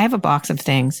box. I have a box of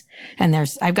things, and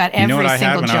I've got every single job. You know what I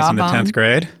had when I was in the 10th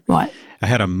grade? What? I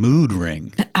had a mood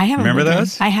ring. Remember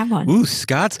those? I have one. Ooh,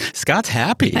 Scott's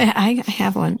happy. I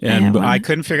have one. And I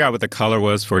couldn't figure out what the color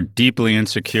was for deeply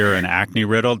insecure and acne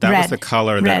riddled. That was the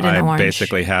color that I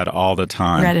basically had all the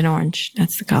time. Red and orange.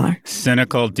 That's the color.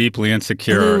 Cynical, deeply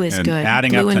insecure, Blue is and good.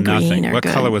 adding Blue up to and green nothing. are What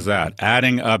good. color was that?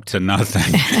 Adding up to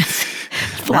nothing.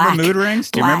 Black. Remember mood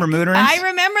rings? Do you remember mood rings? I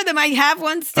remember them. I have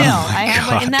one still. I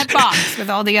have one in that box with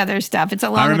all the other stuff. It's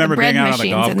along I remember with the bread being out on the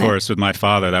machines. golf course with my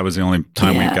father. That was the only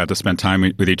time we got to spend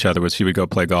time with each other. Was he would go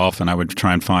play golf, and I would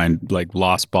try and find like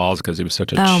lost balls because he was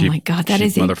such a cheap, my God, that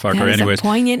is motherfucker. Anyways, a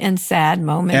poignant and sad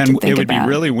moment. And to think it would about. be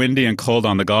really windy and cold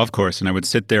on the golf course, and I would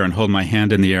sit there and hold my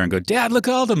hand in the air and go, "Dad, look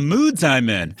at all the moods I'm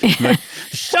in." I'm like,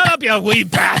 shut up, you wee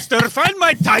bastard! Find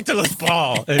my Titleist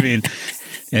ball. I mean.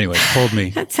 Anyway, hold me.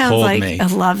 That sounds like a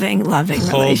loving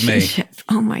relationship.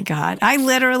 Oh my God. I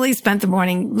literally spent the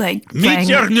morning meet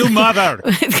your new mother.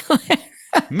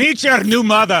 Meet your new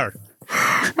mother.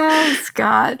 Oh,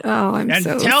 Scott. Oh, I'm and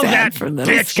so tell sad that for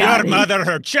little bitch Scotty. your mother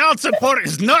her child support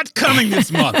is not coming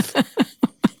this month.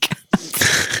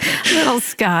 Little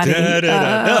Scotty.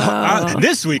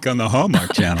 This week on the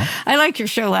Hallmark Channel. I liked your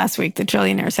show last week, The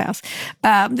Trillionaire's House.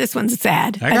 This one's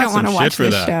sad. I don't want to watch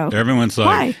this show. Everyone's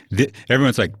like, why?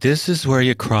 Everyone's like, this is where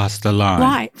you cross the line.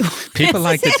 Why? People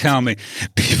like to tell me.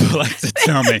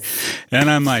 And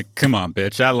I'm like, come on,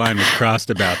 bitch. That line was crossed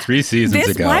about 3 seasons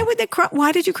ago. Why would they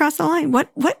why did you cross the line?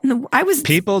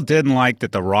 People didn't like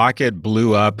that the rocket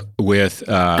blew up with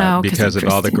because of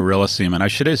all the gorilla semen. I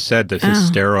should have said that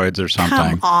his steroids or something.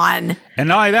 Come on. And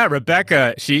not only that,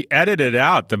 Rebecca, she edited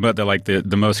out the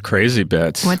most crazy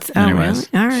bits. Anyways,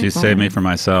 really? All right, she saved me from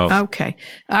myself. Okay.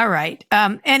 All right.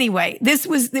 Anyway,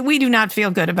 we do not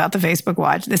feel good about the Facebook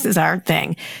Watch. This is our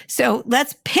thing. So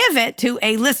let's pivot to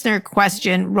a listener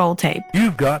question roll tape.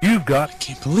 You've got. I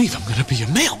can't believe I'm going to be a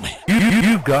mailman.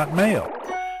 You've got mail.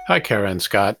 Hi, Kara and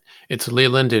Scott. It's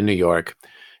Leland in New York.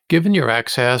 Given your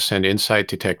access and insight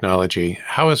to technology,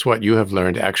 how has what you have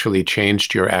learned actually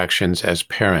changed your actions as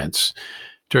parents?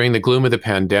 During the gloom of the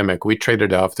pandemic, we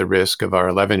traded off the risk of our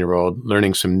 11-year-old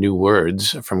learning some new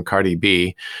words from Cardi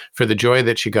B for the joy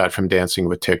that she got from dancing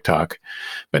with TikTok.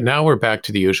 But now we're back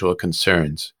to the usual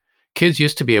concerns. Kids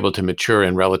used to be able to mature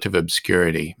in relative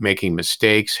obscurity, making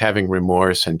mistakes, having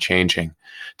remorse, and changing.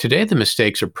 Today, the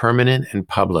mistakes are permanent and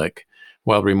public,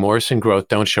 while remorse and growth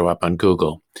don't show up on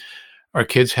Google. Our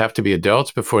kids have to be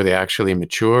adults before they actually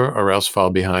mature or else fall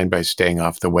behind by staying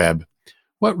off the web.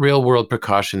 What real-world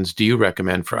precautions do you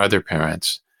recommend for other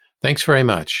parents? Thanks very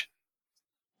much.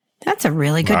 That's a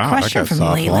really good question from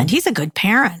Leland. He's a good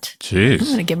parent. Jeez. I'm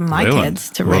going to give him my kids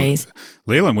to raise.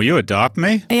 Leland, will you adopt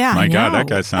me? Yeah, my God, that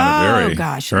guy sounded very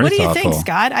What do you thoughtful. think,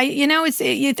 Scott?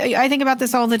 I think about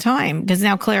this all the time because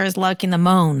now Claire is liking the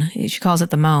moan. She calls it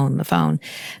the moan, the phone.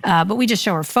 But we just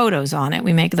show her photos on it.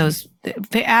 We make those.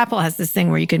 Apple has this thing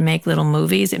where you can make little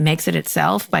movies. It makes it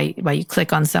itself by you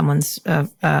click on someone's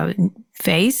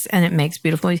face and it makes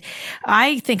beautiful movies.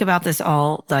 I think about this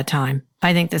all the time.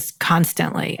 I think this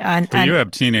constantly. But you have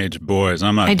teenage boys.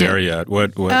 I'm not there yet.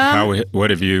 What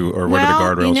have you, or what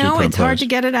are the guardrails you put in it's place? hard to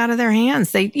get it out of their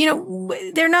hands.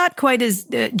 They're not quite as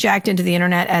jacked into the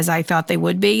internet as I thought they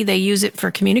would be. They use it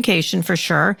for communication for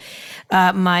sure.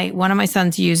 One of my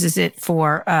sons uses it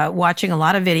for watching a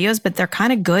lot of videos, but they're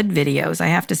kind of good videos. I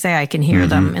have to say, I can hear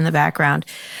them in the background.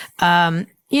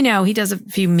 He does a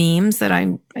few memes that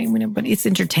but it's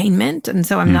entertainment, and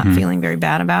so I'm not feeling very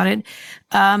bad about it.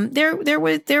 There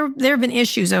have been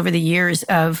issues over the years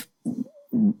of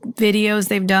videos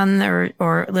they've done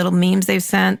or little memes they've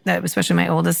sent, that especially my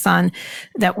oldest son,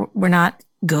 that were not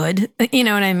good. You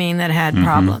know what I mean? That had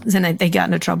problems, and they got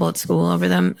into trouble at school over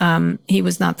them. He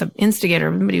was not the instigator,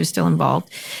 but he was still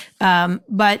involved. And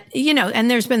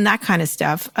there's been that kind of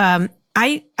stuff.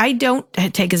 I don't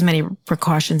take as many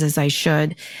precautions as I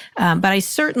should, but I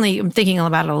certainly am thinking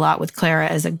about it a lot with Clara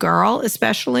as a girl,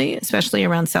 especially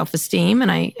around self-esteem,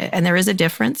 and there is a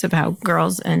difference of how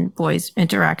girls and boys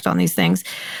interact on these things.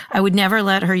 I would never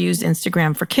let her use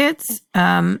Instagram for kids.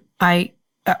 I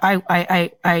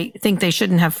think they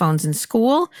shouldn't have phones in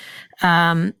school.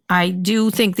 I do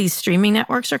think these streaming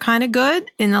networks are kind of good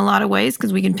in a lot of ways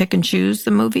because we can pick and choose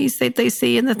the movies that they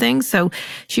see and the things. So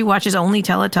she watches only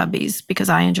Teletubbies because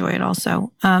I enjoy it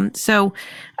also.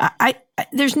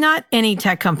 There's not any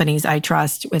tech companies I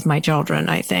trust with my children,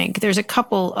 I think. There's a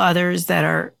couple others that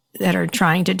are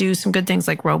trying to do some good things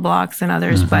like Roblox and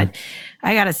others. But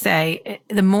I got to say,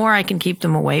 the more I can keep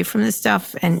them away from this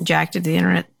stuff and jacked to the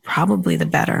internet, probably the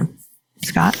better.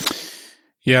 Scott?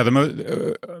 Yeah,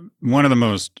 one of the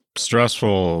most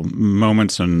stressful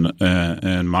moments in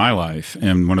my life,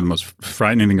 and one of the most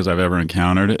frightening things I've ever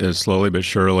encountered, is slowly but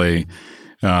surely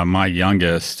my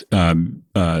youngest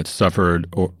suffered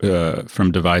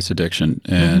from device addiction.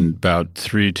 And about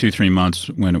 3 months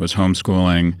when it was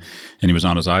homeschooling, and he was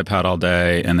on his iPad all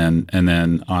day, and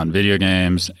then on video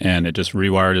games, and it just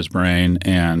rewired his brain.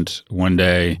 And one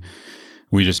day,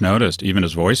 we just noticed even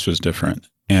his voice was different.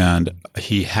 And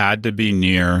he had to be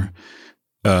near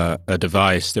a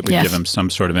device that would give him some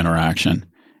sort of interaction.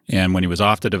 And when he was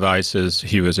off the devices,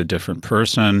 he was a different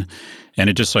person. And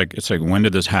it's like, when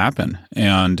did this happen?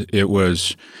 And it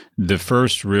was the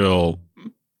first real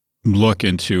look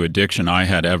into addiction I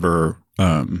had ever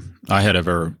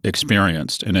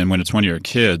experienced. And then when it's one of your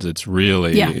kids, it's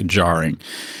really jarring.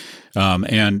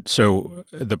 And so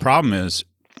the problem is,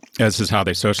 this is how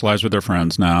they socialize with their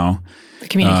friends now. The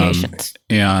communications.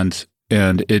 And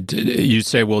you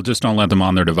say, well, just don't let them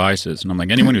on their devices. And I'm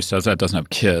like, anyone who says that doesn't have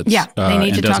kids. Yeah, they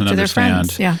need to talk to their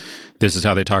friends. Yeah. This is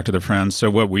how they talk to their friends. So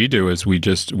what we do is we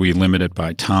limit it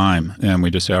by time. And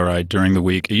we just say, all right, during the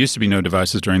week. It used to be no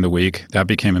devices during the week. That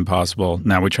became impossible.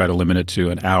 Now we try to limit it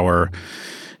to an hour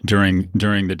during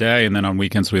the day, and then on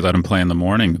weekends we let them play in the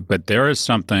morning. But there is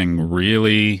something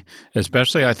really,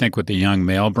 especially I think with the young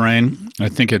male brain, I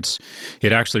think it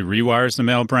actually rewires the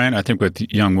male brain. I think with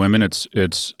young women, it's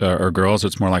or girls,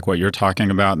 it's more like what you're talking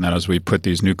about, and that is we put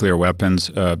these nuclear weapons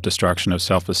of destruction of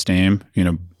self-esteem.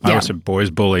 I always say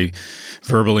boys bully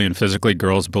verbally and physically,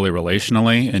 girls bully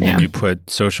relationally, and then you put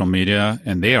social media,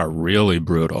 and they are really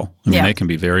brutal. I mean, they can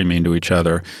be very mean to each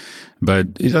other.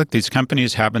 But look, these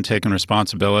companies haven't taken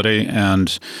responsibility,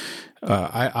 and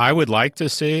I would like to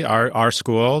see our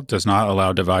school does not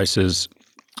allow devices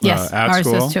at ours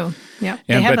school. does too. Yeah,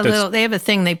 they have a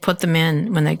thing they put them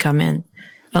in when they come in.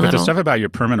 But the stuff about your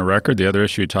permanent record, the other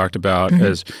issue you talked about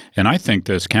is, and I think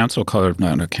this I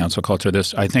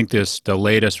think the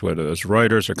latest, whether it was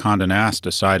Reuters or Condé Nast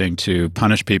deciding to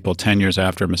punish people 10 years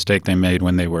after a mistake they made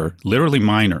when they were literally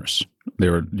minors. They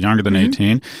were younger than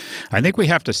 18. I think we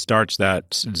have to starch that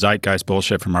zeitgeist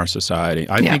bullshit from our society.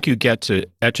 I think you get to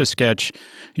etch-a-sketch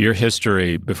your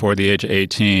history before the age of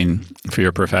 18 for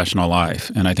your professional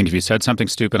life. And I think if you said something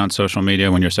stupid on social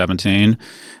media when you're 17,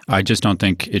 I just don't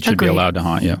think it should be allowed to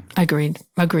haunt you.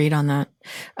 Agreed on that.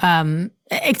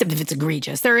 Except if it's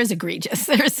egregious. There is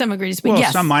some egregious.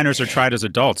 But some minors are tried as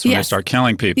adults when they start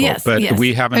killing people. But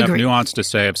we have enough nuance to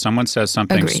say if someone says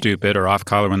something stupid or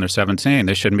off-color when they're 17,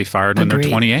 they shouldn't be fired when they're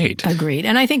 28. Agreed.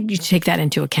 And I think you take that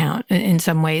into account in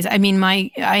some ways. I mean,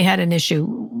 I had an issue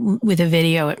with a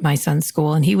video at my son's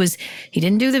school, and he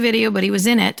didn't do the video, but he was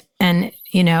in it. And,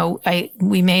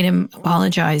 we made him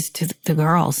apologize to the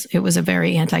girls. It was a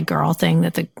very anti-girl thing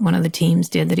that one of the teams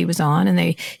did that he was on.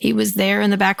 And he was there in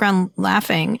the background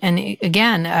laughing. And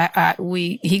again,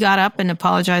 he got up and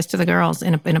apologized to the girls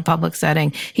in a public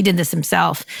setting. He did this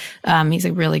himself. He's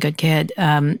a really good kid.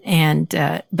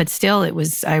 But still it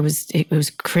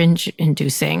was cringe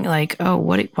inducing. Like, oh,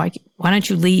 why don't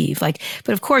you leave? But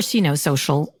of course,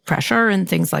 social pressure and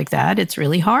things like that. It's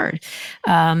really hard.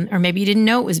 Or maybe you didn't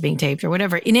know it was being taped or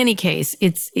whatever. In any case,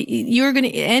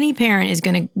 any parent is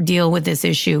going to deal with this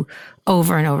issue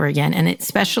over and over again. And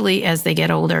especially as they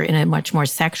get older in a much more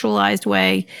sexualized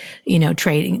way,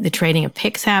 the trading of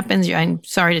pics happens. I'm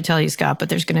sorry to tell you, Scott, but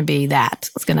there's going to be that.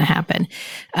 It's going to happen.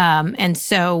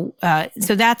 So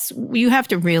that's, you have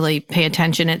to really pay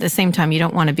attention. At the same time, you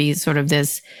don't want to be sort of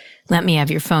this, let me have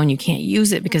your phone, you can't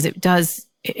use it, because it does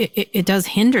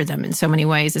hinder them in so many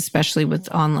ways, especially with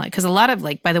online. Because a lot of,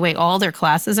 by the way, all their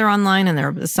classes are online and their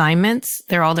assignments,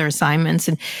 all their assignments.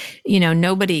 And,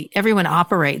 everyone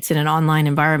operates in an online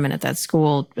environment at that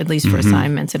school, at least for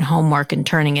assignments and homework and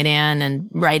turning it in and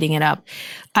writing it up.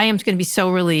 I am going to be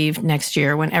so relieved next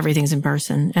year when everything's in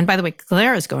person. And by the way,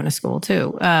 Claire is going to school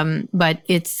too. But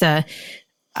it's,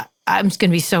 I'm just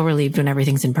going to be so relieved when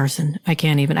everything's in person. I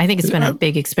think it's been a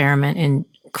big experiment in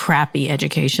crappy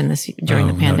education during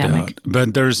the pandemic. No doubt.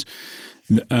 But there's,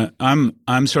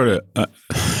 I'm sort of,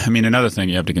 another thing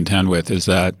you have to contend with is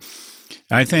that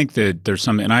I think that there's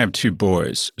something, and I have two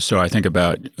boys, so I think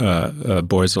about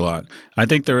boys a lot. I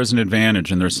think there is an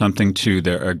advantage, and there's something to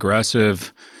their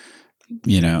aggressive,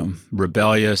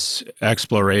 rebellious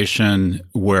exploration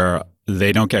where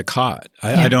they don't get caught.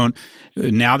 I don't.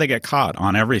 Now they get caught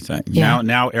on everything. Yeah.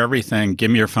 Now everything,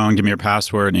 give me your phone, give me your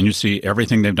password, and you see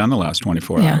everything they've done the last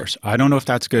 24 hours. I don't know if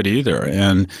that's good either.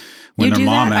 And when their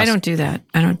mom asks, I don't do that.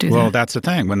 Well, that's the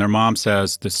thing. When their mom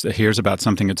says, hears about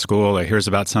something at school, or hears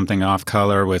about something off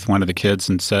color with one of the kids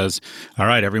and says, all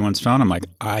right, everyone's phone, I'm like,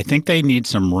 I think they need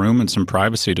some room and some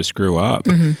privacy to screw up.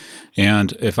 Mm-hmm.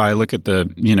 And if I look at the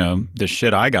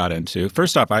shit I got into,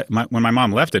 first off, when my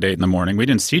mom left at 8 a.m, we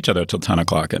didn't see each other till 10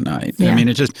 o'clock at night. Yeah.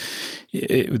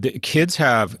 Kids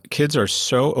are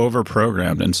so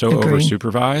overprogrammed and so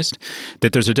oversupervised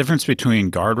that there's a difference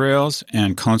between guardrails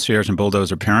and concierge and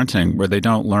bulldozer parenting, where they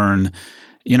don't learn.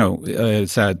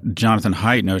 It's that Jonathan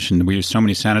Haidt notion. We use so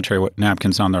many sanitary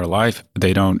napkins on their life,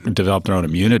 they don't develop their own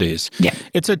immunities. Yeah.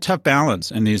 It's a tough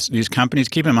balance. And these companies,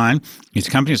 keep in mind, these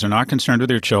companies are not concerned with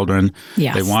their children.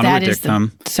 Yes, they want to addict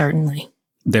them. Certainly.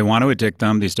 They want to addict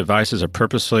them. These devices are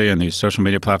purposely, and these social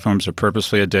media platforms are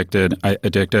purposely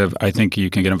addictive. I think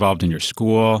you can get involved in your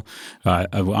school.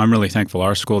 I'm really thankful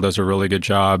our school does a really good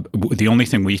job. The only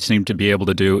thing we seem to be able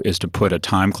to do is to put a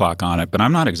time clock on it. But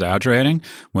I'm not exaggerating.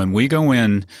 When we go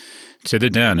in to the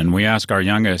den and we ask our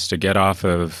youngest to get off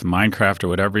of Minecraft or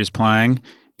whatever he's playing,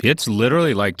 it's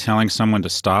literally like telling someone to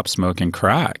stop smoking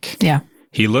crack. Yeah.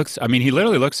 He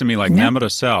literally looks at me like,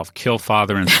 Nemeto self, kill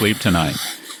father and sleep tonight.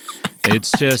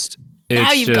 It's just,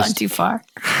 Now you've gone too far.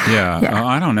 Yeah.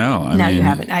 I don't know. No, you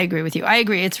haven't. I agree with you. I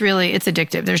agree. It's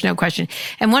addictive. There's no question.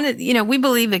 And we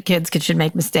believe that kids should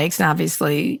make mistakes. And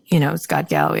obviously, Scott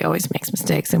Galloway always makes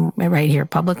mistakes, and right here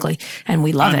publicly, and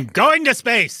we love it. Going to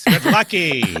space with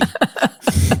Lucky.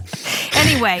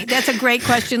 Anyway, that's a great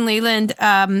question, Leland.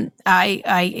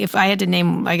 If I had to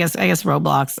name, I guess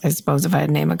Roblox, I suppose, if I had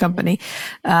to name a company.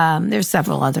 There's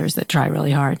several others that try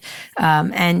really hard.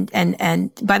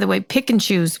 And by the way, pick and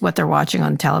choose what they're watching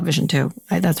on television too.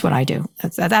 That's what I do.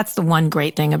 That's the one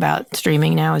great thing about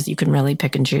streaming now is you can really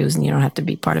pick and choose, and you don't have to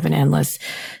be part of an endless,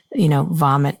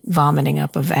 vomiting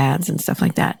up of ads and stuff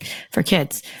like that for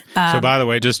kids. So by the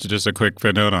way, just a quick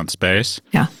footnote on space.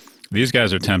 Yeah. These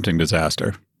guys are tempting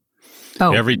disaster.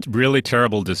 Oh. Every really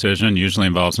terrible decision usually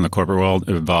involves in the corporate world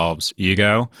involves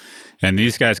ego. And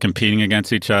these guys competing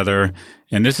against each other.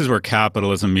 And this is where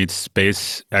capitalism meets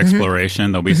space exploration.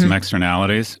 Mm-hmm. There'll be some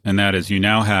externalities. And that is you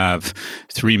now have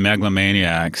 3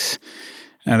 megalomaniacs.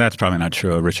 And that's probably not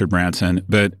true of Richard Branson.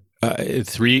 But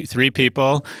three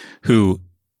people who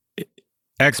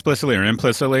explicitly or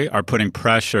implicitly are putting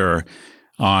pressure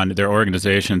on their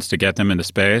organizations to get them into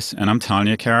space. And I'm telling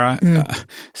you, Kara,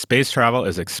 space travel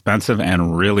is expensive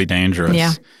and really dangerous.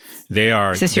 Yeah.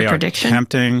 Is this your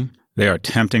prediction? They are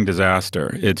tempting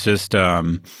disaster. It's just,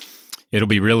 it'll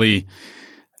be really,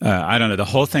 I don't know, the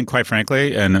whole thing, quite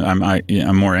frankly, and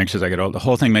I'm more anxious as I get older, the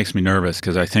whole thing makes me nervous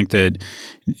because I think that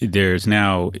there's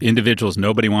now individuals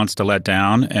nobody wants to let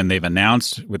down, and they've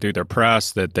announced through their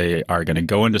press that they are going to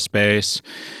go into space.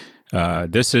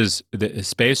 This is the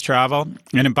space travel.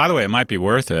 And by the way, it might be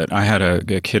worth it. I had a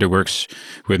kid who works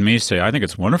with me say, I think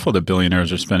it's wonderful that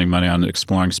billionaires are spending money on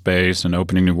exploring space and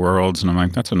opening new worlds. And I'm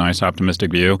like, that's a nice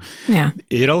optimistic view. Yeah.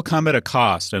 It'll come at a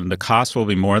cost, and the cost will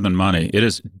be more than money. It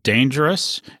is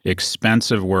dangerous,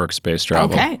 expensive work, space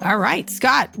travel. Okay. All right.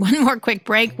 Scott, one more quick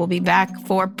break. We'll be back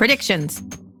for predictions.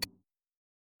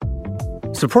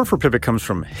 Support for Pivot comes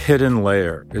from Hidden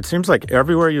Layer. It seems like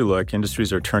everywhere you look,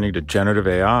 industries are turning to generative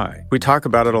AI. We talk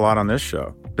about it a lot on this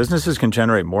show. Businesses can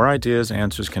generate more ideas,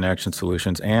 answers, connections,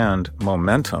 solutions, and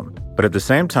momentum. But at the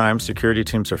same time, security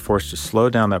teams are forced to slow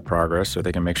down that progress so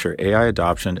they can make sure AI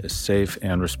adoption is safe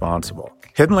and responsible.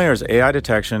 Hidden Layer's AI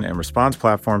detection and response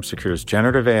platform secures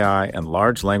generative AI and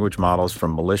large language models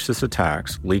from malicious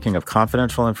attacks, leaking of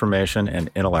confidential information,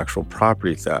 and intellectual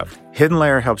property theft. Hidden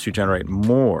Layer helps you generate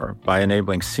more by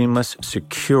enabling seamless,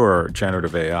 secure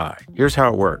generative AI. Here's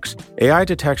how it works. AI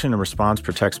detection and response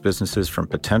protects businesses from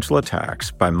potential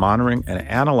attacks by monitoring and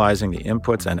analyzing the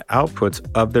inputs and outputs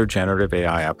of their generative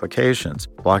AI applications,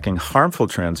 blocking harmful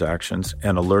transactions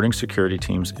and alerting security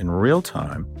teams in real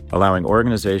time, allowing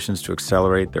organizations to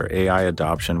accelerate their AI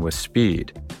adoption with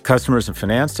speed. Customers in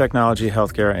finance, technology,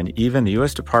 healthcare, and even the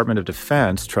U.S. Department of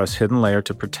Defense trust Hidden Layer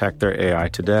to protect their AI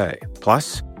today.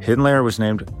 Plus, Hidden Layer was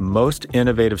named Most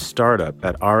Innovative Startup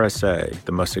at RSA,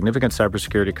 the most significant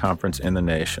cybersecurity conference in the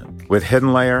nation. With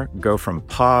Hidden Layer, go from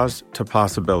pause to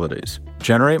possibilities.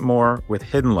 Generate more with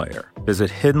Hidden Layer. Visit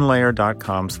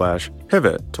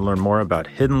hiddenlayer.com/pivot to learn more about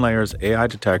Hidden Layer's AI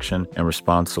detection and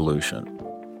response solution.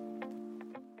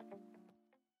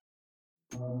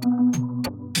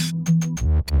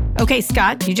 Okay,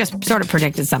 Scott, you just sort of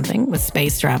predicted something with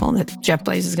space travel, that Jeff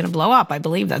Bezos is going to blow up. I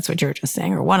believe that's what you were just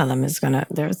saying, or one of them is going to,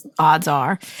 there's odds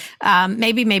are.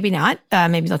 Maybe not.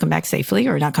 Maybe they'll come back safely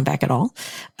or not come back at all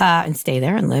and stay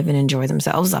there and live and enjoy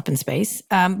themselves up in space.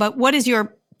 But what is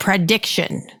your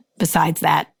prediction besides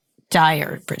that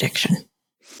dire prediction?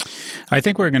 I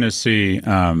think we're going to see,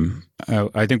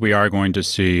 I think we are going to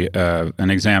see an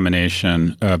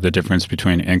examination of the difference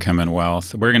between income and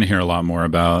wealth. We're going to hear a lot more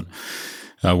about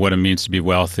what it means to be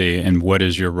wealthy and what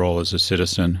is your role as a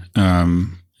citizen.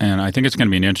 And I think it's going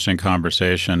to be an interesting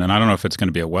conversation. And I don't know if it's going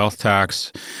to be a wealth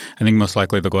tax. I think most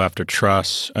likely they'll go after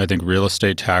trusts. I think real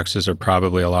estate taxes are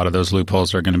probably, a lot of those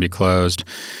loopholes are going to be closed.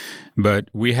 But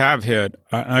we have hit,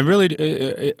 I'm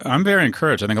very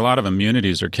encouraged. I think a lot of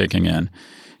immunities are kicking in.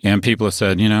 And people have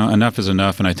said, enough is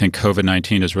enough. And I think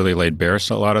COVID-19 has really laid bare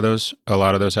a lot of those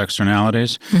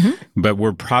externalities. Mm-hmm. But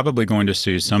we're probably going to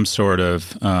see some sort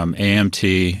of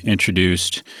AMT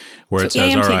introduced where it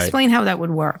says, AMT, all right. Explain how that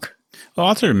would work. Well,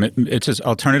 it's an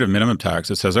alternative minimum tax.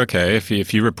 It says, okay,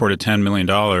 if you reported $10 million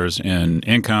in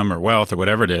income or wealth or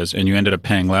whatever it is, and you ended up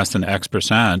paying less than X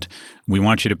percent, we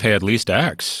want you to pay at least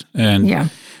X. And yeah.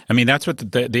 I mean, that's what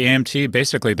the AMT,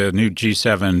 basically the new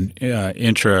G7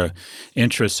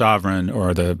 intra-sovereign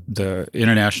or the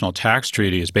international tax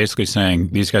treaty is basically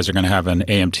saying these guys are going to have an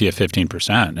AMT of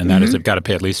 15%. And that is they've got to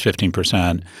pay at least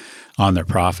 15% on their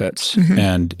profits.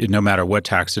 And no matter what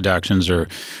tax deductions or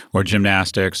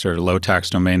gymnastics or low tax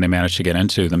domain they manage to get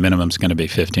into, the minimum's going to be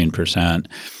 15%.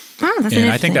 Oh, that's and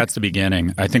I think that's the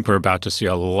beginning. I think we're about to see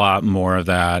a lot more of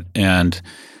that. And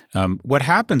what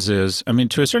happens is, I mean,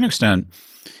 to a certain extent,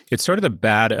 it's sort of the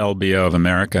bad LBO of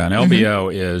America. And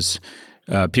LBO is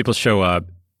people show up,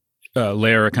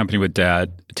 layer a company with debt,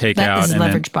 take that out is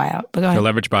leverage buyout. But go ahead. The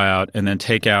leverage buyout, and then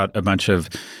take out a bunch of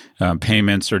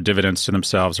payments or dividends to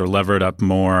themselves, or lever it up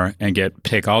more and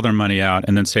take all their money out,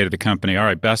 and then say to the company, "All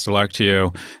right, best of luck to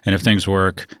you. And if things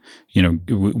work,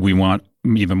 we want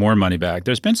even more money back."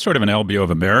 There's been sort of an LBO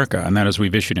of America, and that is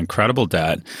we've issued incredible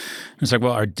debt. It's like,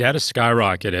 well, our debt has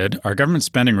skyrocketed. Our government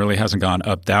spending really hasn't gone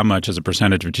up that much as a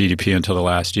percentage of GDP until the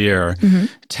last year.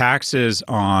 Taxes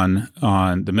on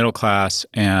the middle class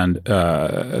and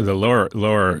the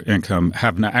lower income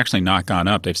have actually not gone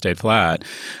up. They've stayed flat.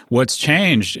 What's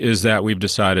changed is that we've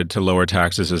decided to lower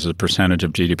taxes as a percentage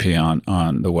of GDP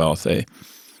on the wealthy.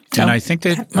 So and I think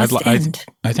that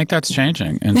I think that's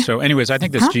changing. And so anyways, I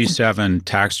think this G7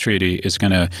 tax treaty is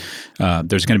going to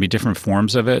there's going to be different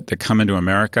forms of it that come into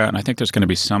America. And I think there's going to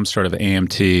be some sort of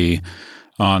AMT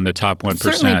on the top 1%.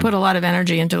 Certainly put a lot of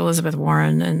energy into Elizabeth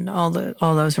Warren and all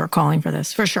those who are calling for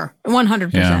this, for sure,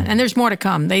 100%. Yeah. And there's more to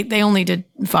come. They only did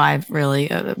 5 really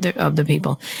of the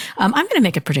people. I'm going to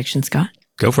make a prediction, Scott.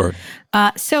 Go for it.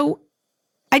 So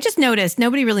I just noticed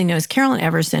nobody really knows Carolyn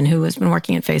Everson, who has been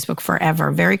working at Facebook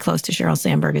forever, very close to Sheryl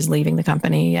Sandberg, is leaving the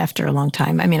company after a long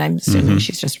time. I mean, I'm assuming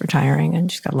she's just retiring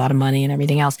and she's got a lot of money and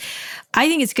everything else. I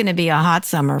think it's going to be a hot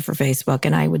summer for Facebook,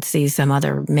 and I would see some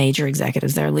other major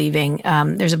executives there leaving.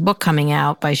 There's a book coming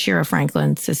out by Shira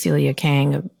Franklin, Cecilia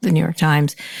Kang of the New York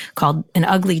Times called An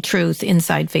Ugly Truth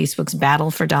Inside Facebook's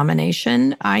Battle for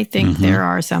Domination. I think there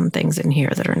are some things in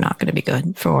here that are not going to be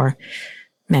good for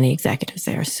many executives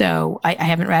there. So I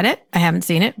haven't read it. I haven't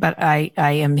seen it, but I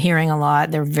am hearing a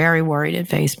lot. They're very worried at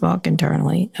Facebook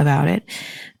internally about it.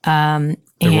 They're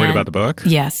worried about the book?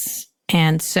 Yes.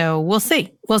 And so we'll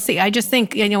see. We'll see. I just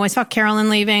think, I saw Carolyn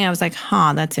leaving. I was like,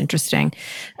 that's interesting.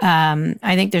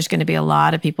 I think there's going to be a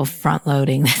lot of people front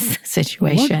loading this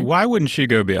situation. Why wouldn't she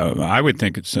go be? I would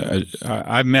think it's,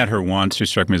 I've met her once. She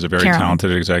struck me as a very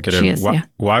talented executive. She is,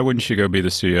 why wouldn't she go be the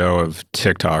CEO of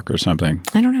TikTok or something?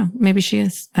 I don't know. Maybe she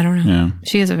is. I don't know. Yeah.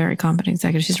 She is a very competent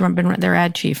executive. She's been their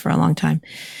ad chief for a long time.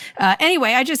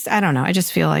 Anyway, I don't know. I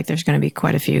just feel like there's going to be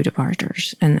quite a few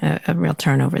departures and a real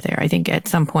turnover there. I think at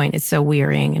some point it's so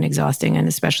wearying and exhausting, and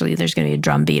especially there's going to be a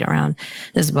drumbeat around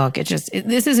this book. This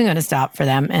isn't going to stop for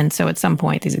them. And so at some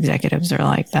point these executives are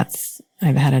like,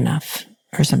 I've had enough,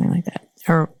 or something like that.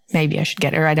 Or maybe I should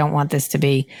I don't want this to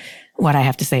be what I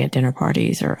have to say at dinner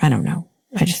parties, or I don't know.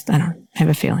 I have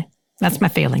a feeling. That's my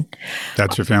feeling.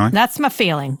 That's your feeling? That's my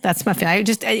feeling.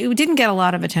 It didn't get a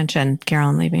lot of attention,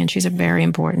 Carolyn leaving, and she's a very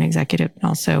important executive, and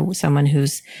also someone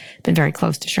who's been very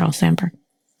close to Sheryl Sandberg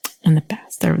in the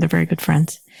past. They're very good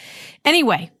friends.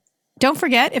 Anyway, don't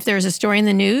forget, if there's a story in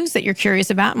the news that you're curious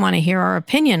about and want to hear our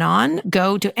opinion on,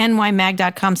 go to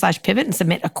nymag.com/pivot and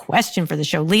submit a question for the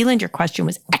show. Leland, your question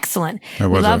was excellent. We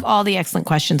love all the excellent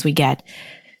questions we get.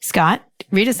 Scott,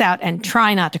 read us out and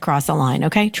try not to cross a line,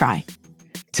 okay? Try.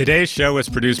 Today's show was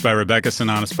produced by Rebecca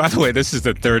Sananas. By the way, this is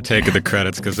the third take of the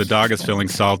credits because the dog is feeling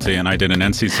salty, and I did an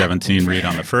NC-17 read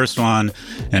on the first one,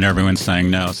 and everyone's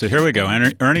saying no. So here we go.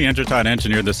 Ernie Ingertott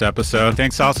engineered this episode.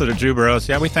 Thanks also to Drew Burrows.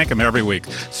 Yeah, we thank him every week.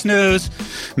 Snooze.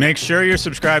 Make sure you're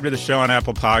subscribed to the show on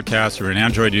Apple Podcasts. If you're an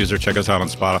Android user, check us out on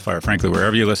Spotify, or frankly,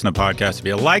 wherever you listen to podcasts. If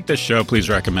you like this show, please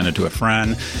recommend it to a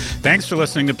friend. Thanks for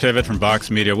listening to Pivot from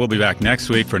Vox Media. We'll be back next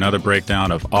week for another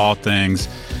breakdown of all things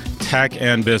tech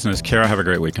and business. Kara, have a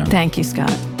great weekend. Thank you, Scott.